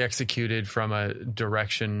beautifully executed from a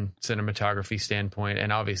direction, cinematography standpoint,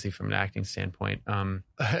 and obviously from an acting standpoint.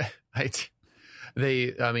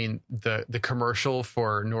 The commercial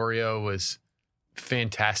for Norio was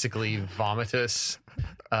fantastically vomitous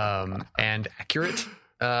and accurate,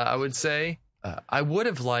 I would say. I would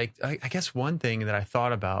have liked, I guess one thing that I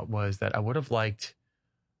thought about was that I would have liked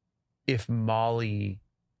if Molly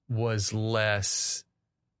was less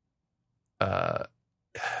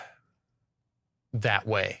that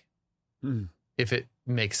way, if it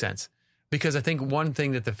makes sense. Because I think one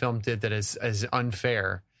thing that the film did that is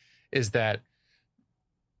unfair is that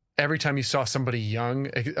every time you saw somebody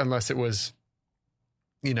young, unless it was,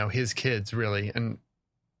 his kids really, and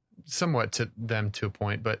somewhat to them to a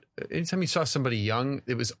point, but anytime you saw somebody young,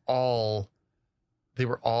 they were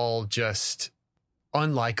all just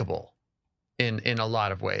unlikable in a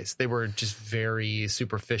lot of ways. They were just very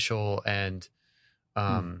superficial and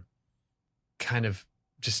kind of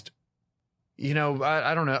just,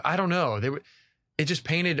 I don't know. It just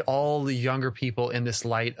painted all the younger people in this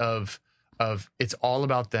light of it's all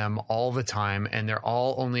about them all the time, and they're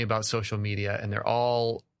all only about social media, and they're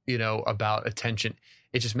all, about attention.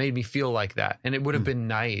 It just made me feel like that. And it would have been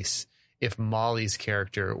nice if Molly's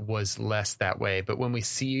character was less that way. But when we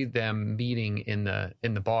see them meeting in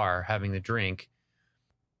the bar, having the drink,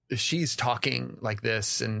 she's talking like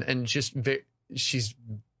this and just she's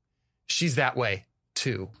that way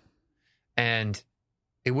too. And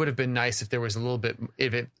it would have been nice if there was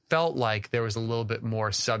if it felt like there was a little bit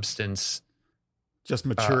more substance. Just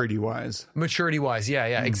maturity wise.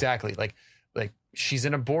 Yeah, exactly. Like she's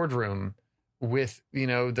in a boardroom with,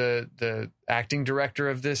 the acting director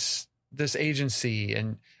of this agency.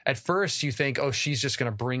 And at first you think, oh, she's just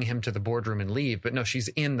going to bring him to the boardroom and leave. But no, she's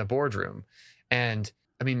in the boardroom. And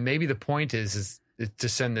I mean, maybe the point is to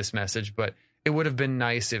send this message, but it would have been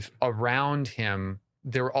nice if around him,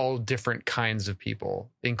 there were all different kinds of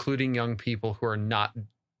people, including young people who are not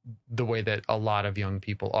the way that a lot of young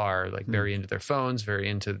people are, like very into their phones, very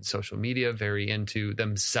into social media, very into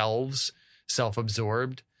themselves,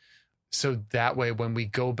 self-absorbed. So that way, when we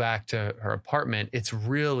go back to her apartment, it's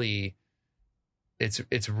really a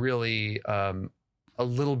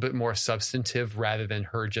little bit more substantive rather than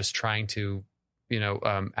her just trying to,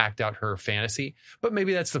 act out her fantasy. But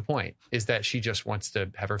maybe that's the point, is that she just wants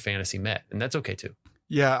to have her fantasy met, and that's okay too.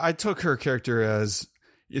 Yeah, I took her character as,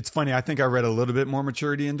 it's funny, I think I read a little bit more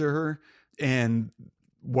maturity into her, and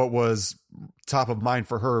what was top of mind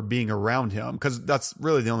for her being around him, because that's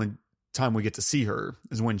really the only time we get to see her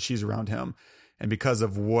is when she's around him. And because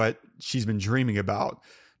of what she's been dreaming about,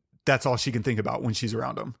 that's all she can think about when she's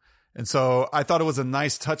around him. And so I thought it was a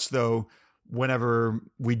nice touch, though, whenever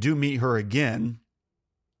we do meet her again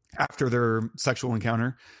after their sexual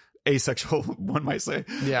encounter, asexual, one might say.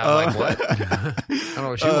 Yeah, like what? I don't know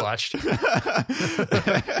what you watched.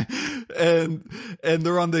 and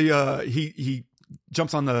they're on the he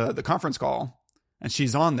jumps on the conference call, and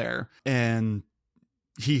she's on there, and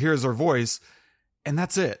he hears her voice, and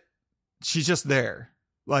that's it. She's just there.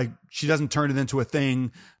 Like, she doesn't turn it into a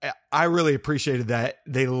thing. I really appreciated that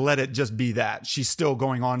they let it just be that. She's still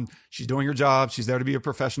going on. She's doing her job. She's there to be a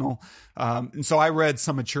professional. And so I read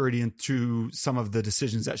some maturity into some of the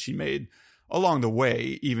decisions that she made along the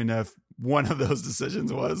way, even if one of those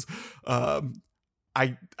decisions was, I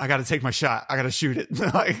got to take my shot. I got to shoot it.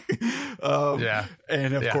 Yeah.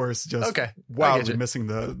 And of course, just wildly missing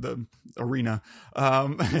the arena.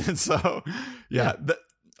 And so,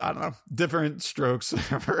 I don't know, different strokes.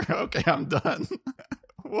 Okay, I'm done.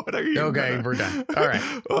 What are you? Okay, we're done. All right.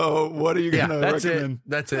 Oh, what are you going to recommend?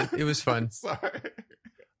 That's it. It was fun. Sorry.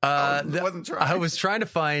 I wasn't trying. I was trying to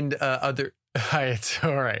find other. It's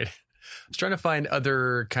all right. I was trying to find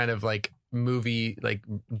other kind of like movie, like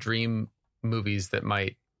dream movies that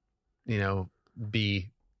might, be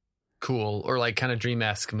cool, or like kind of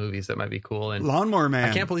dream-esque movies that might be cool. And Lawnmower Man.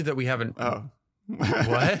 I can't believe that we haven't. Oh.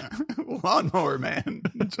 What? Lawnmower Man.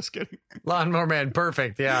 Just kidding. Lawnmower Man.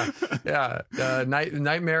 Perfect. Yeah.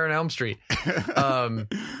 Nightmare on Elm Street. That's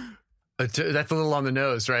a little on the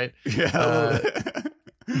nose, right? Yeah.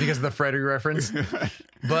 Because of the Freddy reference.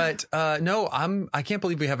 But no, I can't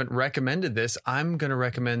believe we haven't recommended this. I'm going to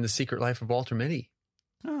recommend The Secret Life of Walter Mitty.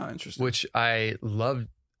 Oh, interesting. Which I loved.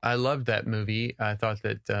 I loved that movie. I thought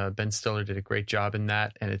that Ben Stiller did a great job in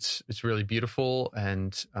that, and it's really beautiful.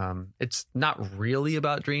 And it's not really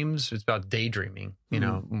about dreams; it's about daydreaming,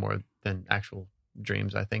 more than actual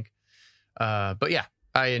dreams, I think. But yeah,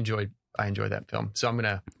 I enjoyed that film. So I'm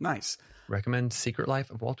gonna recommend Secret Life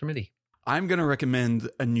of Walter Mitty. I'm gonna recommend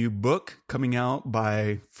a new book coming out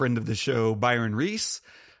by friend of the show Byron Reese.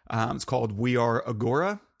 It's called We Are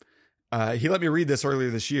Agora. He let me read this earlier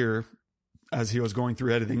this year as he was going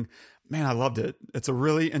through editing. Man, I loved it. It's a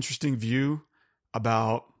really interesting view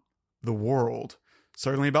about the world,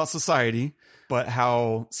 certainly about society, but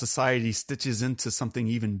how society stitches into something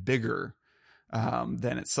even bigger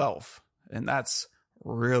than itself. And that's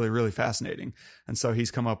really, really fascinating. And so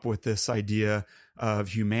he's come up with this idea of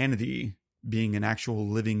humanity being an actual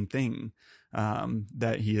living thing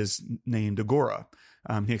that he has named Agora.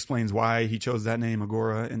 He explains why he chose that name,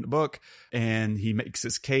 Agora, in the book, and he makes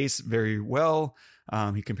his case very well.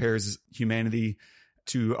 He compares humanity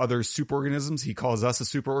to other superorganisms. He calls us a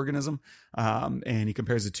superorganism, and he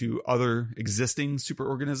compares it to other existing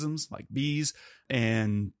superorganisms like bees.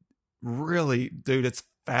 And really, dude, it's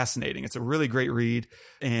fascinating. It's a really great read,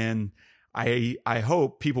 and I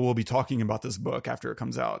hope people will be talking about this book after it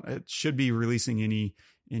comes out. It should be releasing any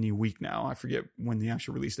week now. I forget when the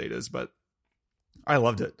actual release date is, but I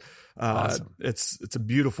loved it. Awesome. It's a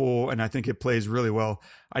beautiful, and I think it plays really well.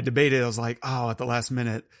 I debated. I was like, at the last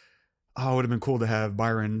minute, it would have been cool to have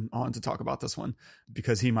Byron on to talk about this one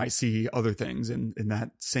because he might see other things in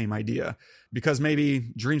that same idea. Because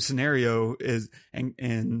maybe Dream Scenario is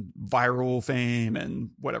and viral fame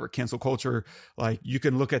and whatever cancel culture, like you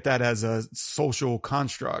can look at that as a social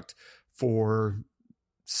construct for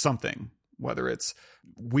something, whether it's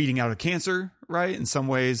weeding out of cancer, right? In some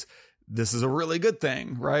ways, this is a really good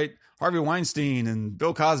thing, right? Harvey Weinstein and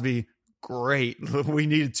Bill Cosby, great. We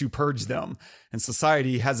needed to purge them, and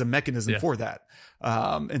society has a mechanism for that.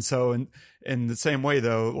 And so in the same way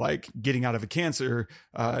though, like getting out of a cancer,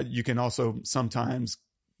 you can also sometimes,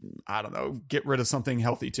 get rid of something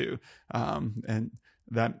healthy too. And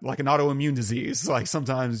that, like an autoimmune disease, like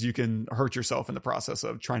sometimes you can hurt yourself in the process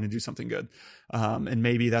of trying to do something good. And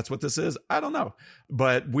maybe that's what this is. I don't know,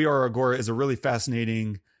 but We Are Agora is a really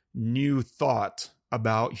fascinating new thought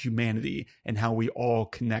about humanity and how we all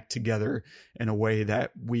connect together in a way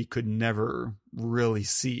that we could never really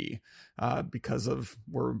see because of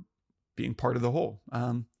we're being part of the whole.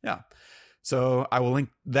 So I will link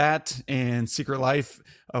that and Secret Life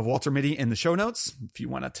of Walter Mitty in the show notes if you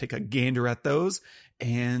want to take a gander at those.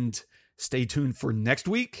 And stay tuned for next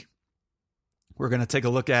week. We're going to take a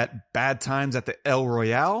look at Bad Times at the El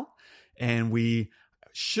Royale, and we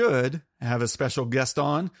should have a special guest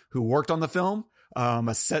on who worked on the film,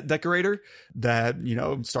 a set decorator that,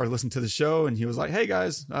 started listening to the show, and he was like, "Hey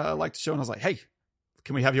guys, I like the show." And I was like, "Hey,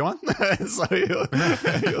 can we have you on?" So he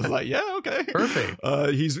was like, "Yeah, okay. Perfect."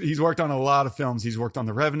 He's worked on a lot of films. He's worked on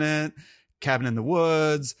The Revenant, Cabin in the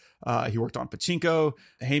Woods. He worked on Pachinko.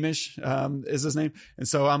 Hamish is his name. And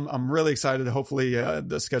so I'm really excited. Hopefully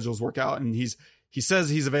the schedules work out, and he says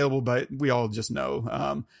he's available, but we all just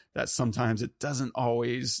know that sometimes it doesn't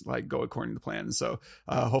always go according to plan. So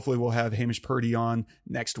hopefully we'll have Hamish Purdy on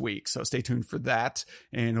next week. So stay tuned for that.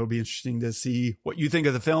 And it'll be interesting to see what you think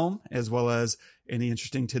of the film, as well as any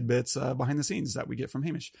interesting tidbits behind the scenes that we get from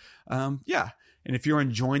Hamish. And if you're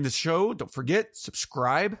enjoying the show, don't forget,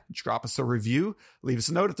 subscribe, drop us a review, leave us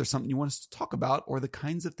a note if there's something you want us to talk about or the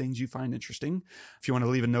kinds of things you find interesting. If you want to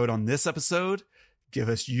leave a note on this episode, give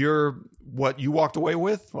us what you walked away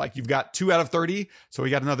with. Like, you've got 2 out of 30. So we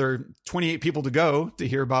got another 28 people to go to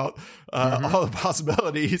hear about all the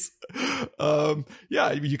possibilities.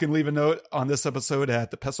 You can leave a note on this episode at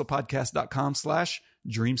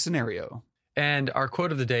thepestlepodcast.com/dream scenario. And our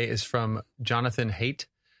quote of the day is from Jonathan Haidt.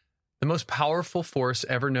 "The most powerful force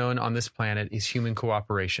ever known on this planet is human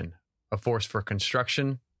cooperation, a force for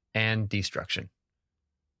construction and destruction."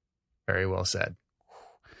 Very well said.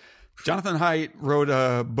 Jonathan Haidt wrote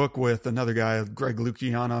a book with another guy, Greg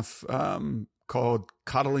Lukianoff, called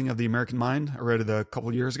Coddling of the American Mind. I read it a couple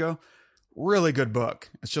of years ago. Really good book.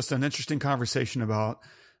 It's just an interesting conversation about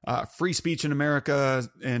free speech in America.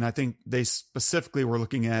 And I think they specifically were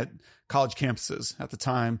looking at college campuses at the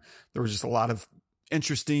time. There was just a lot of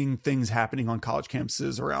interesting things happening on college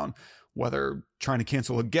campuses around whether trying to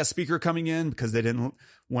cancel a guest speaker coming in because they didn't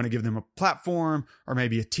want to give them a platform, or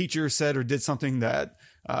maybe a teacher said or did something that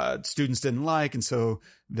students didn't like, and so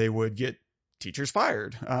they would get teachers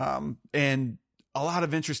fired. And a lot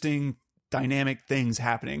of interesting dynamic things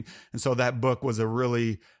happening. And so that book was a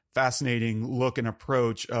really fascinating look and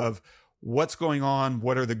approach of what's going on,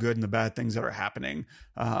 what are the good and the bad things that are happening,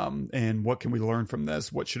 and what can we learn from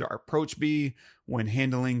this? What should our approach be when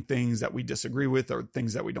handling things that we disagree with or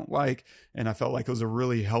things that we don't like? And I felt like it was a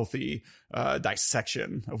really healthy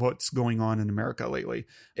dissection of what's going on in America lately.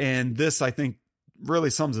 And this, I think,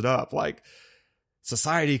 really sums it up. Like,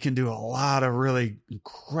 society can do a lot of really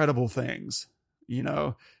incredible things, you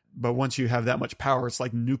know, but once you have that much power, it's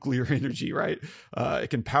like nuclear energy, right? It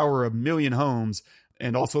can power 1 million homes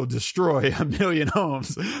and also destroy 1 million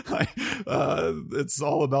homes. It's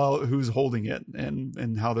all about who's holding it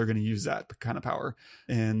and how they're going to use that kind of power.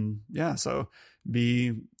 And yeah, so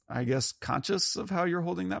be, I guess, conscious of how you're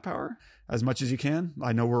holding that power as much as you can.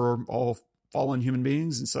 I know we're all fallen human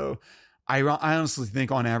beings. And so I honestly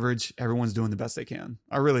think on average, everyone's doing the best they can.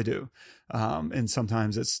 I really do. And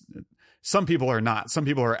sometimes some people are not. Some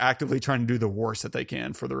people are actively trying to do the worst that they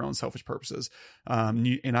can for their own selfish purposes.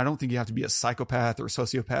 And I don't think you have to be a psychopath or a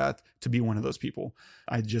sociopath to be one of those people.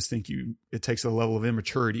 I just think it takes a level of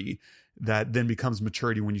immaturity that then becomes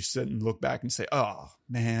maturity when you sit and look back and say, oh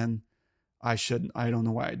man, I don't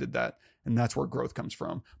know why I did that. And that's where growth comes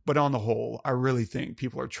from. But on the whole, I really think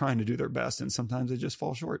people are trying to do their best and sometimes they just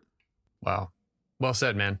fall short. Wow. Well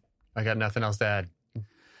said, man. I got nothing else to add.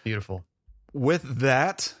 Beautiful. With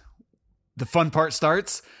that, the fun part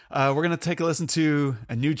starts. We're going to take a listen to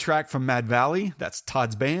a new track from Mad Valley. That's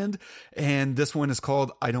Todd's band. And this one is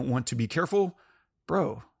called I Don't Want to Be Careful.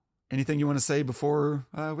 Bro, anything you want to say before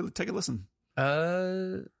we take a listen?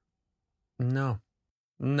 No.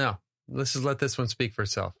 Let's just let this one speak for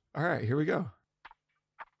itself. All right, here we go.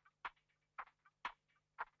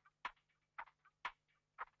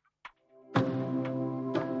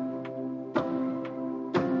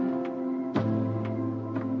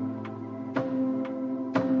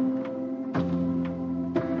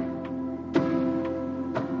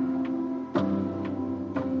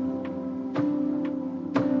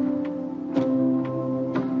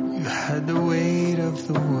 The weight of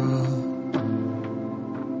the world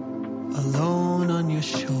alone on your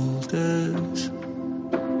shoulders.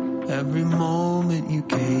 Every moment you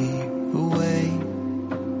gave away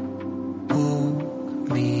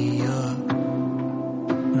woke me up.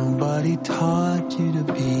 Nobody taught you to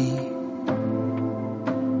be,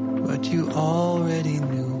 but you already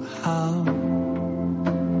knew how.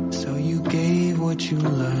 So you gave what you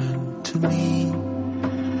learned to me.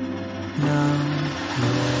 Now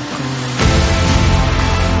you're gone.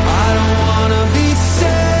 I don't wanna be safe.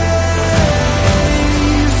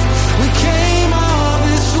 We came all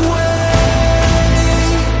this way.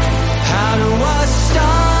 How do I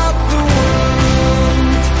stop the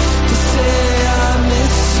world to say I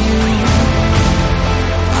miss you?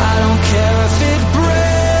 I don't care if it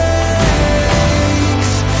breaks.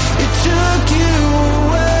 It took you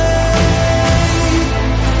away.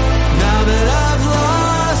 Now that I've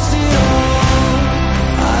lost it all,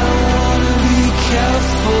 I don't wanna be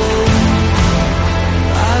careful.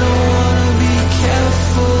 I don't wanna be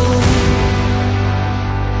careful,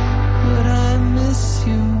 but I miss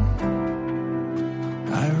you.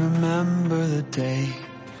 I remember the day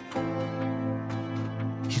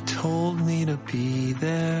you told me to be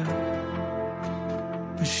there.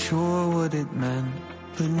 Was sure what it meant,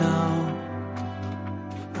 but now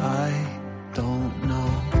I don't know.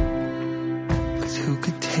 'Cause who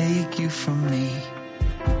could take you from me?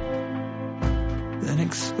 Then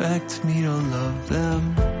expect me to love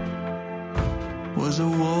them. Was a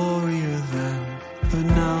warrior then, but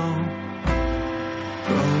now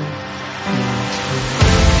broke into.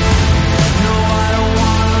 No, I don't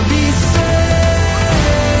wanna be safe.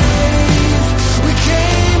 We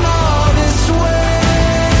came all this way.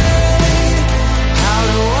 How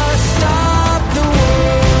do I stop the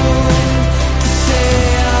world to say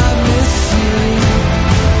I miss you?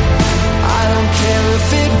 I don't care if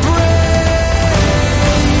it breaks.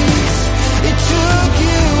 It took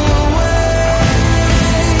you away.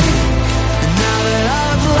 And now that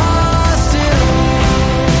I've lost it all,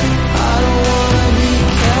 I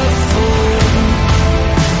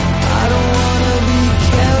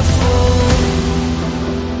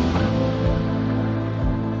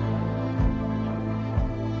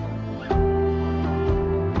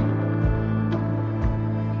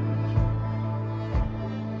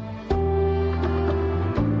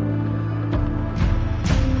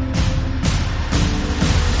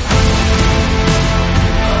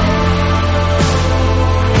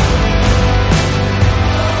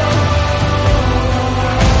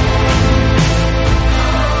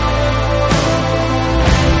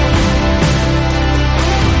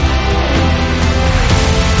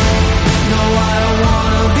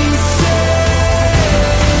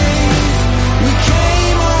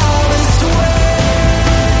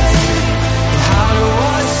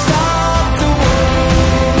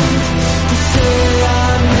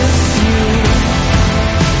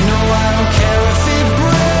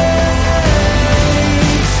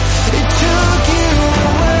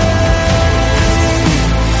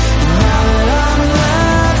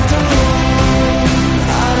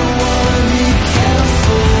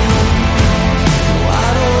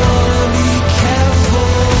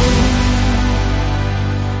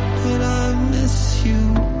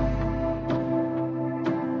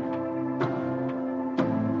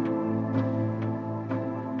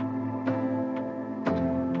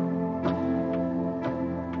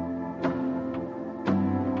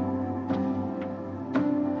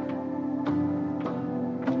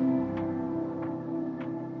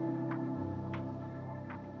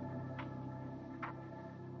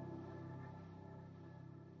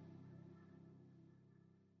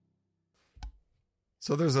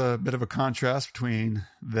So there's a bit of a contrast between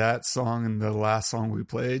that song and the last song we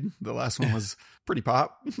played. The last one was pretty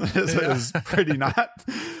pop. It was pretty not.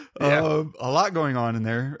 Yeah. A lot going on in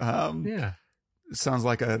there. Yeah. It sounds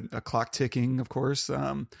like a clock ticking, of course.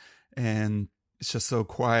 And it's just so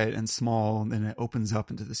quiet and small. And then it opens up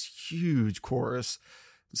into this huge chorus.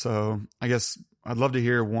 So I guess I'd love to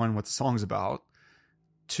hear, one, what the song's about.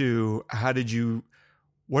 Two,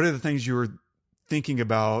 what are the things you were thinking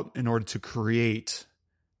about in order to create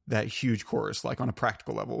that huge chorus, like on a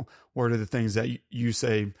practical level? What are the things that you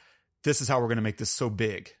say, this is how we're going to make this so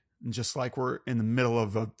big? And just like we're in the middle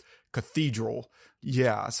of a cathedral.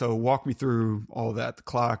 Yeah. So walk me through all that, the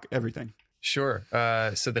clock, everything. Sure.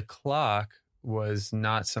 So the clock was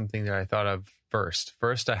not something that I thought of first.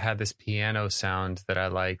 First, I had this piano sound that I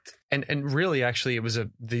liked. And really, actually, it was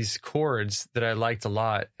these chords that I liked a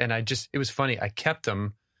lot. And it was funny. I kept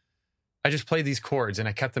them. I just played these chords and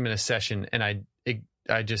I kept them in a session, and I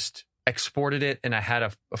just exported it, and I had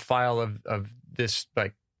a file of this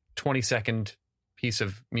like 20-second piece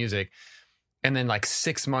of music. And then like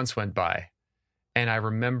 6 months went by, and I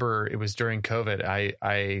remember it was during COVID.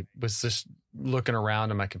 I was just looking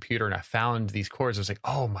around on my computer, and I found these chords. I was like,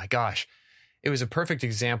 oh my gosh. It was a perfect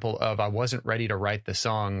example of I wasn't ready to write the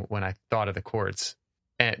song when I thought of the chords.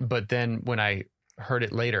 But then when I heard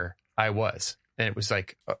it later, I was. And it was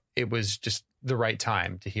like, it was just the right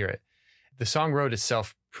time to hear it. The song wrote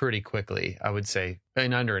itself pretty quickly, I would say.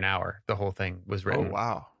 In under an hour, the whole thing was written. Oh,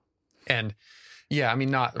 wow. And yeah, I mean,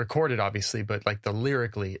 not recorded, obviously, but like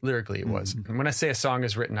lyrically it was. And when I say a song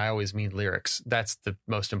is written, I always mean lyrics. That's the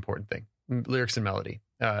most important thing. Lyrics and melody.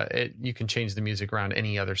 You can change the music around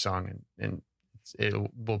any other song and it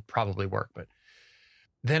will probably work. But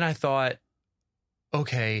then I thought,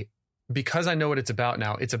 okay, because I know what it's about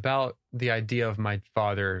now, it's about the idea of my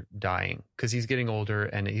father dying, because he's getting older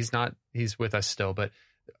and he's with us still. But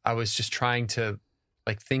I was just trying to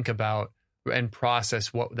like think about and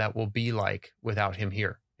process what that will be like without him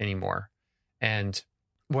here anymore, and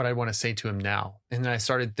what I want to say to him now. And then I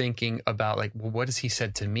started thinking about like, well, what has he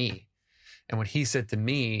said to me? And what he said to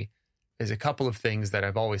me is a couple of things that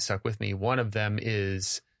have always stuck with me. One of them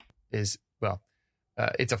is well,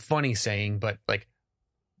 it's a funny saying, but like,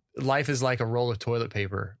 life is like a roll of toilet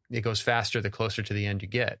paper. It goes faster the closer to the end you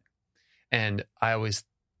get. And I always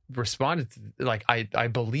responded to, like, I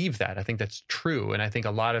believe that. I think that's true. And I think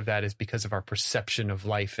a lot of that is because of our perception of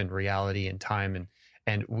life and reality and time.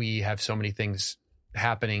 And we have so many things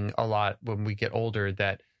happening a lot when we get older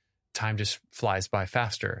that time just flies by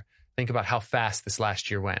faster. Think about how fast this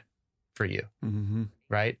last year went for you,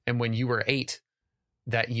 right? And when you were 8,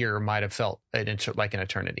 that year might have felt like an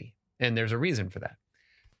eternity. And there's a reason for that.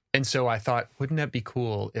 And so I thought, wouldn't that be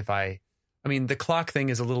cool if I mean, the clock thing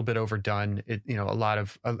is a little bit overdone. I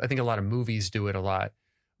think a lot of movies do it a lot,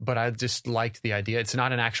 but I just liked the idea. It's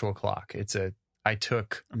not an actual clock. I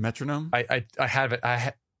took a metronome. I have it.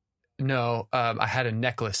 I had a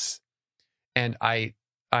necklace, and I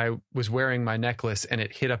was wearing my necklace, and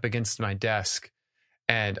it hit up against my desk,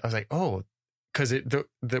 and I was like, oh, because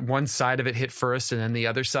the one side of it hit first and then the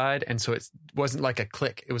other side. And so it wasn't like a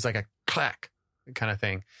click. It was like a clack kind of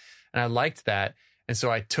thing. And I liked that. And so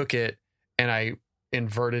I took it and I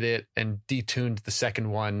inverted it and detuned the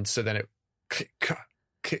second one. So then it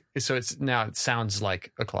sounds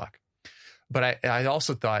like a clock. But I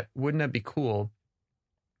also thought, wouldn't that be cool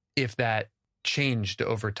if that changed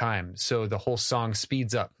over time? So the whole song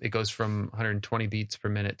speeds up. It goes from 120 beats per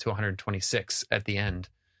minute to 126 at the end.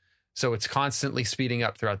 So it's constantly speeding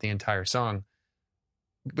up throughout the entire song.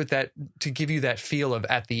 But that, to give you that feel of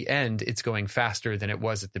at the end, it's going faster than it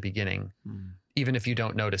was at the beginning, even if you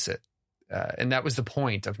don't notice it. And that was the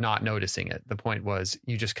point of not noticing it. The point was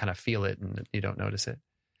you just kind of feel it and you don't notice it.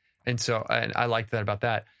 And so I liked that about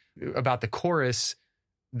that. About the chorus,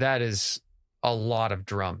 that is a lot of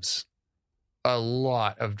drums. A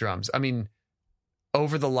lot of drums. I mean,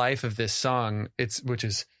 over the life of this song, which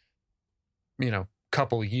is,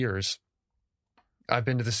 couple years, I've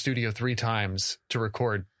been to the studio 3 times to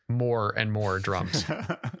record more and more drums.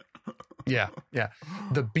 Yeah.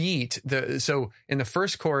 The beat, so in the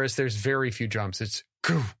first chorus, there's very few drums. It's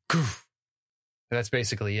goo, goo. That's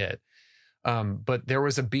basically it. But there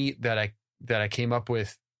was a beat that I came up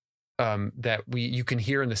with that you can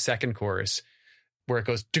hear in the second chorus where it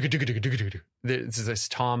goes this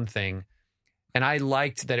tom thing. And I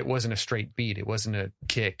liked that it wasn't a straight beat. It wasn't a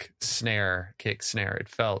kick, snare. It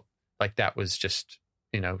felt like that was just,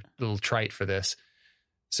 a little trite for this.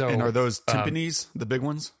 So, and are those timpanis the big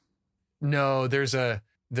ones? No, the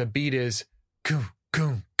beat is goo,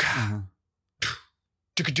 goo, ka.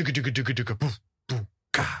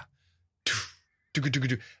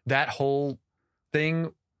 That whole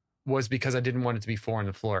thing was because I didn't want it to be 4 on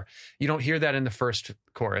the floor. You don't hear that in the first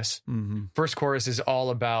chorus. Mm-hmm. First chorus is all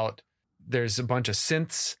about, there's a bunch of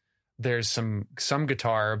synths, there's some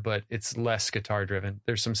guitar, but it's less guitar driven.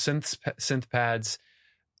 There's some synth pads.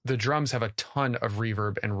 The drums have a ton of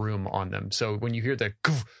reverb and room on them. So when you hear the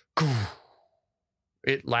goof, goof,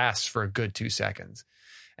 it lasts for a good 2 seconds.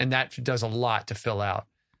 And that does a lot to fill out.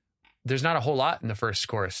 There's not a whole lot in the first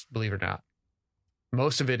chorus, believe it or not.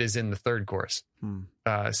 Most of it is in the third chorus,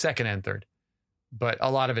 second and third. But a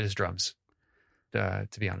lot of it is drums, to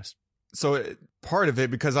be honest. So part of it,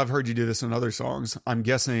 because I've heard you do this in other songs, I'm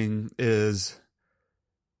guessing is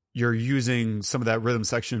you're using some of that rhythm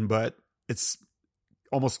section, but it's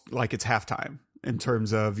almost like it's halftime in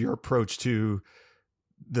terms of your approach to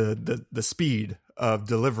the speed of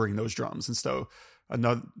delivering those drums. And so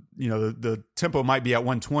another, the tempo might be at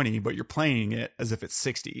 120, but you're playing it as if it's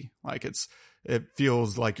 60. Like it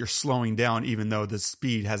feels like you're slowing down, even though the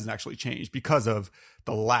speed hasn't actually changed because of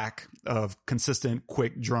the lack of consistent,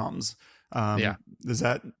 quick drums. Does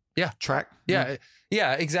that track?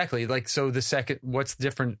 Yeah, exactly. Like, so the second, what's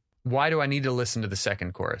different? Why do I need to listen to the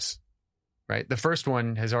second chorus? Right. The first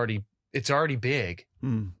one it's already big.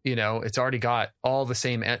 It's already got all the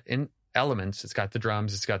same elements. It's got the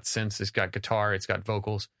drums, it's got synths, it's got guitar, it's got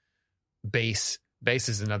vocals, bass. Bass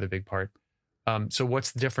is another big part. So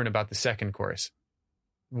what's different about the second chorus?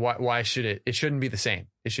 Why should it shouldn't be the same.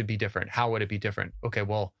 It should be different. How would it be different? Okay,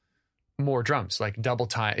 well, more drums, like double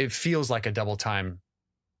time. It feels like a double time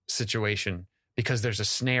situation because there's a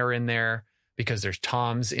snare in there, because there's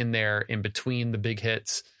toms in there in between the big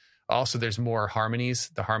hits. Also, there's more harmonies.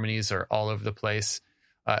 The harmonies are all over the place.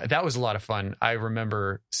 That was a lot of fun. I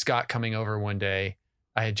remember Scott coming over one day.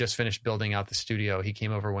 I had just finished building out the studio. He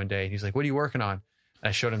came over one day and he's like, "What are you working on?" And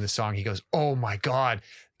I showed him the song. He goes, "Oh my God."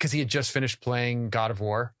 Because he had just finished playing God of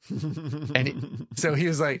War. So he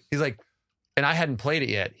was like, and I hadn't played it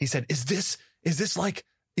yet. He said, is this like,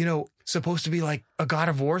 supposed to be like a God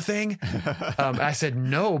of War thing? I said,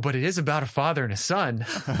 no, but it is about a father and a son,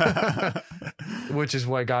 which is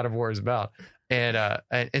what God of War is about. And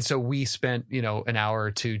so we spent, an hour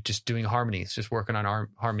or two just doing harmonies, just working on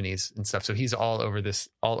harmonies and stuff. So he's all over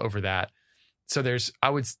that. So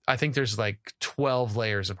I think there's like 12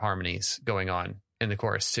 layers of harmonies going on in the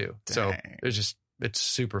chorus too. Dang. So it's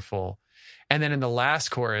super full. And then in the last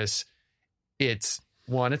chorus, it's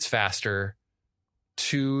faster.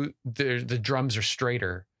 2, the drums are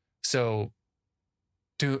straighter. So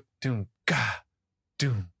doom ga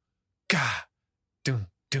doom ga doom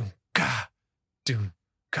ga doom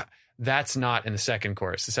ga. That's not in the second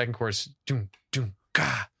chorus. The second chorus doom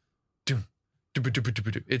ga doom.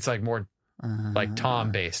 It's like more like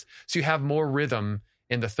tom based. So you have more rhythm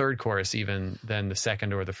in the third chorus even than the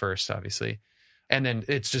second or the first, obviously. And then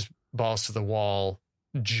it's just balls to the wall,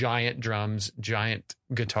 giant drums, giant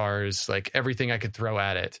guitars, like everything I could throw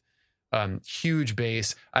at it. Huge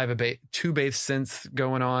bass. I have 2 bass synths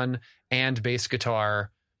going on and bass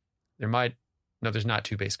guitar. There's not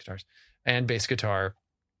 2 bass guitars and bass guitar,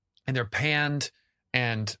 and they're panned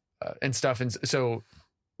and stuff. And so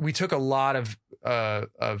we took a lot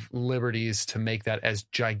of liberties to make that as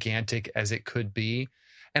gigantic as it could be.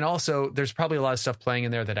 And also there's probably a lot of stuff playing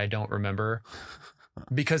in there that I don't remember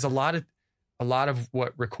because a lot of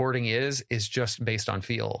what recording is just based on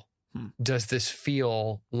feel. Does this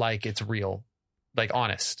feel like it's real, like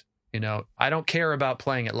honest? I don't care about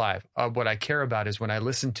playing it live. What I care about is when I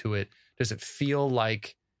listen to it, does it feel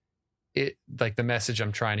like the message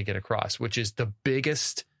I'm trying to get across, which is the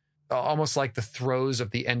biggest, almost like the throes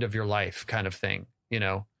of the end of your life kind of thing,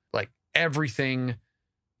 like everything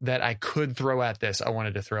that I could throw at this, I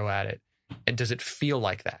wanted to throw at it. And does it feel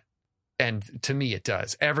like that? And to me, it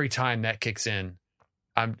does. Every time that kicks in,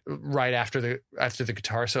 I'm right after the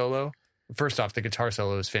guitar solo. First off, the guitar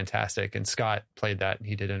solo is fantastic, and Scott played that, and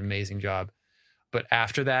he did an amazing job. But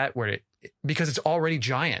after that, because it's already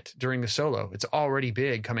giant during the solo, it's already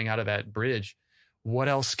big coming out of that bridge. What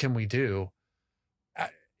else can we do?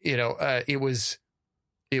 It was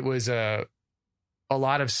a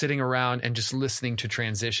lot of sitting around and just listening to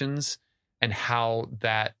transitions and how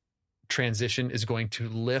that transition is going to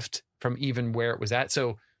lift from even where it was at.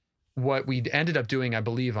 So what we ended up doing, I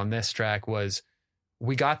believe, on this track was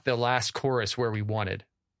we got the last chorus where we wanted,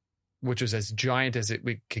 which was as giant as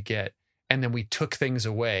we could get. And then we took things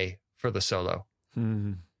away for the solo.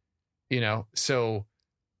 So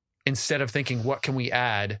instead of thinking, what can we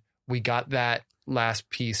add? We got that last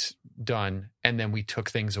piece done. And then we took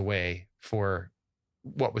things away for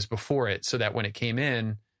what was before it, so that when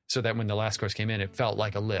when the last chorus came in, it felt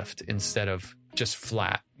like a lift instead of just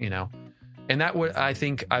flat, And And that what I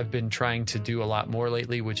think I've been trying to do a lot more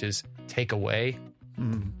lately, which is take away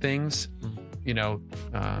things, you know,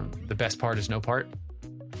 the best part is no part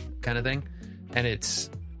kind of thing. And it's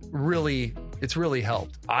really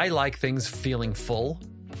helped. I like things feeling full.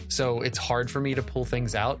 So it's hard for me to pull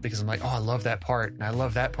things out because I'm like, oh, I love that part and I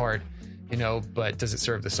love that part, you know, but does it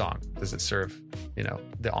serve the song? Does it serve, you know,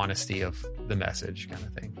 the honesty of the message kind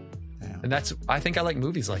of thing? Yeah. And I think I like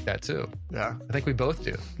movies like that too. Yeah. I think we both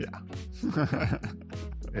do. Yeah.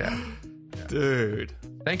 Yeah. Dude.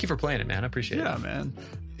 Thank you for playing it, man. I appreciate it. Yeah, man.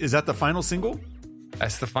 Is that the final single?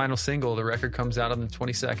 That's the final single. The record comes out on the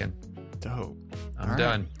 22nd. Dope. I'm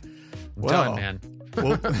done. I'm Well, done, man.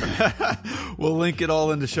 We'll link it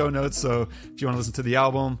all in the show notes. So if you want to listen to the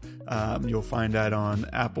album, you'll find that on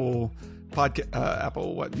Apple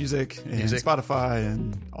Music and Spotify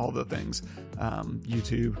and all the things,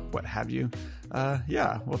 YouTube, what have you.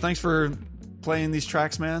 Yeah. Well, thanks for playing these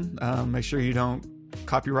tracks, man. Make sure you don't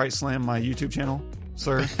copyright slam my YouTube channel,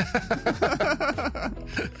 sir.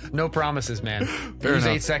 No promises, man. Fair Use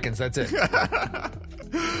enough. 8 seconds. That's it.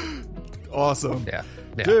 Awesome. Yeah.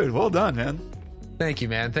 Dude, well done, man. Thank you,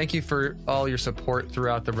 man. Thank you for all your support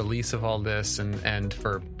throughout the release of all this and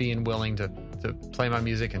for being willing to play my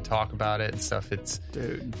music and talk about it and stuff. It's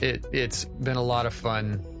been a lot of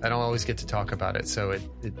fun. I don't always get to talk about it, so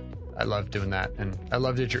I love doing that, and I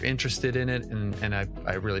love that you're interested in it, and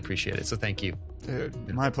I really appreciate it. So thank you.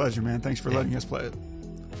 Dude, my pleasure, man. Thanks for letting us play it.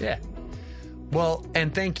 Yeah. Well,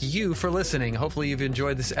 and thank you for listening. Hopefully you've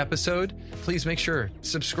enjoyed this episode. Please make sure,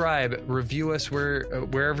 subscribe, review us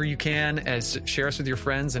wherever you can, share us with your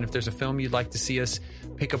friends. And if there's a film you'd like to see us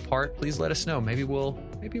pick apart, please let us know. Maybe we'll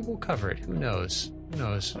cover it. Who knows?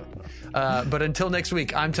 But until next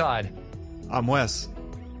week, I'm Todd. I'm Wes.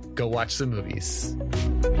 Go watch some movies.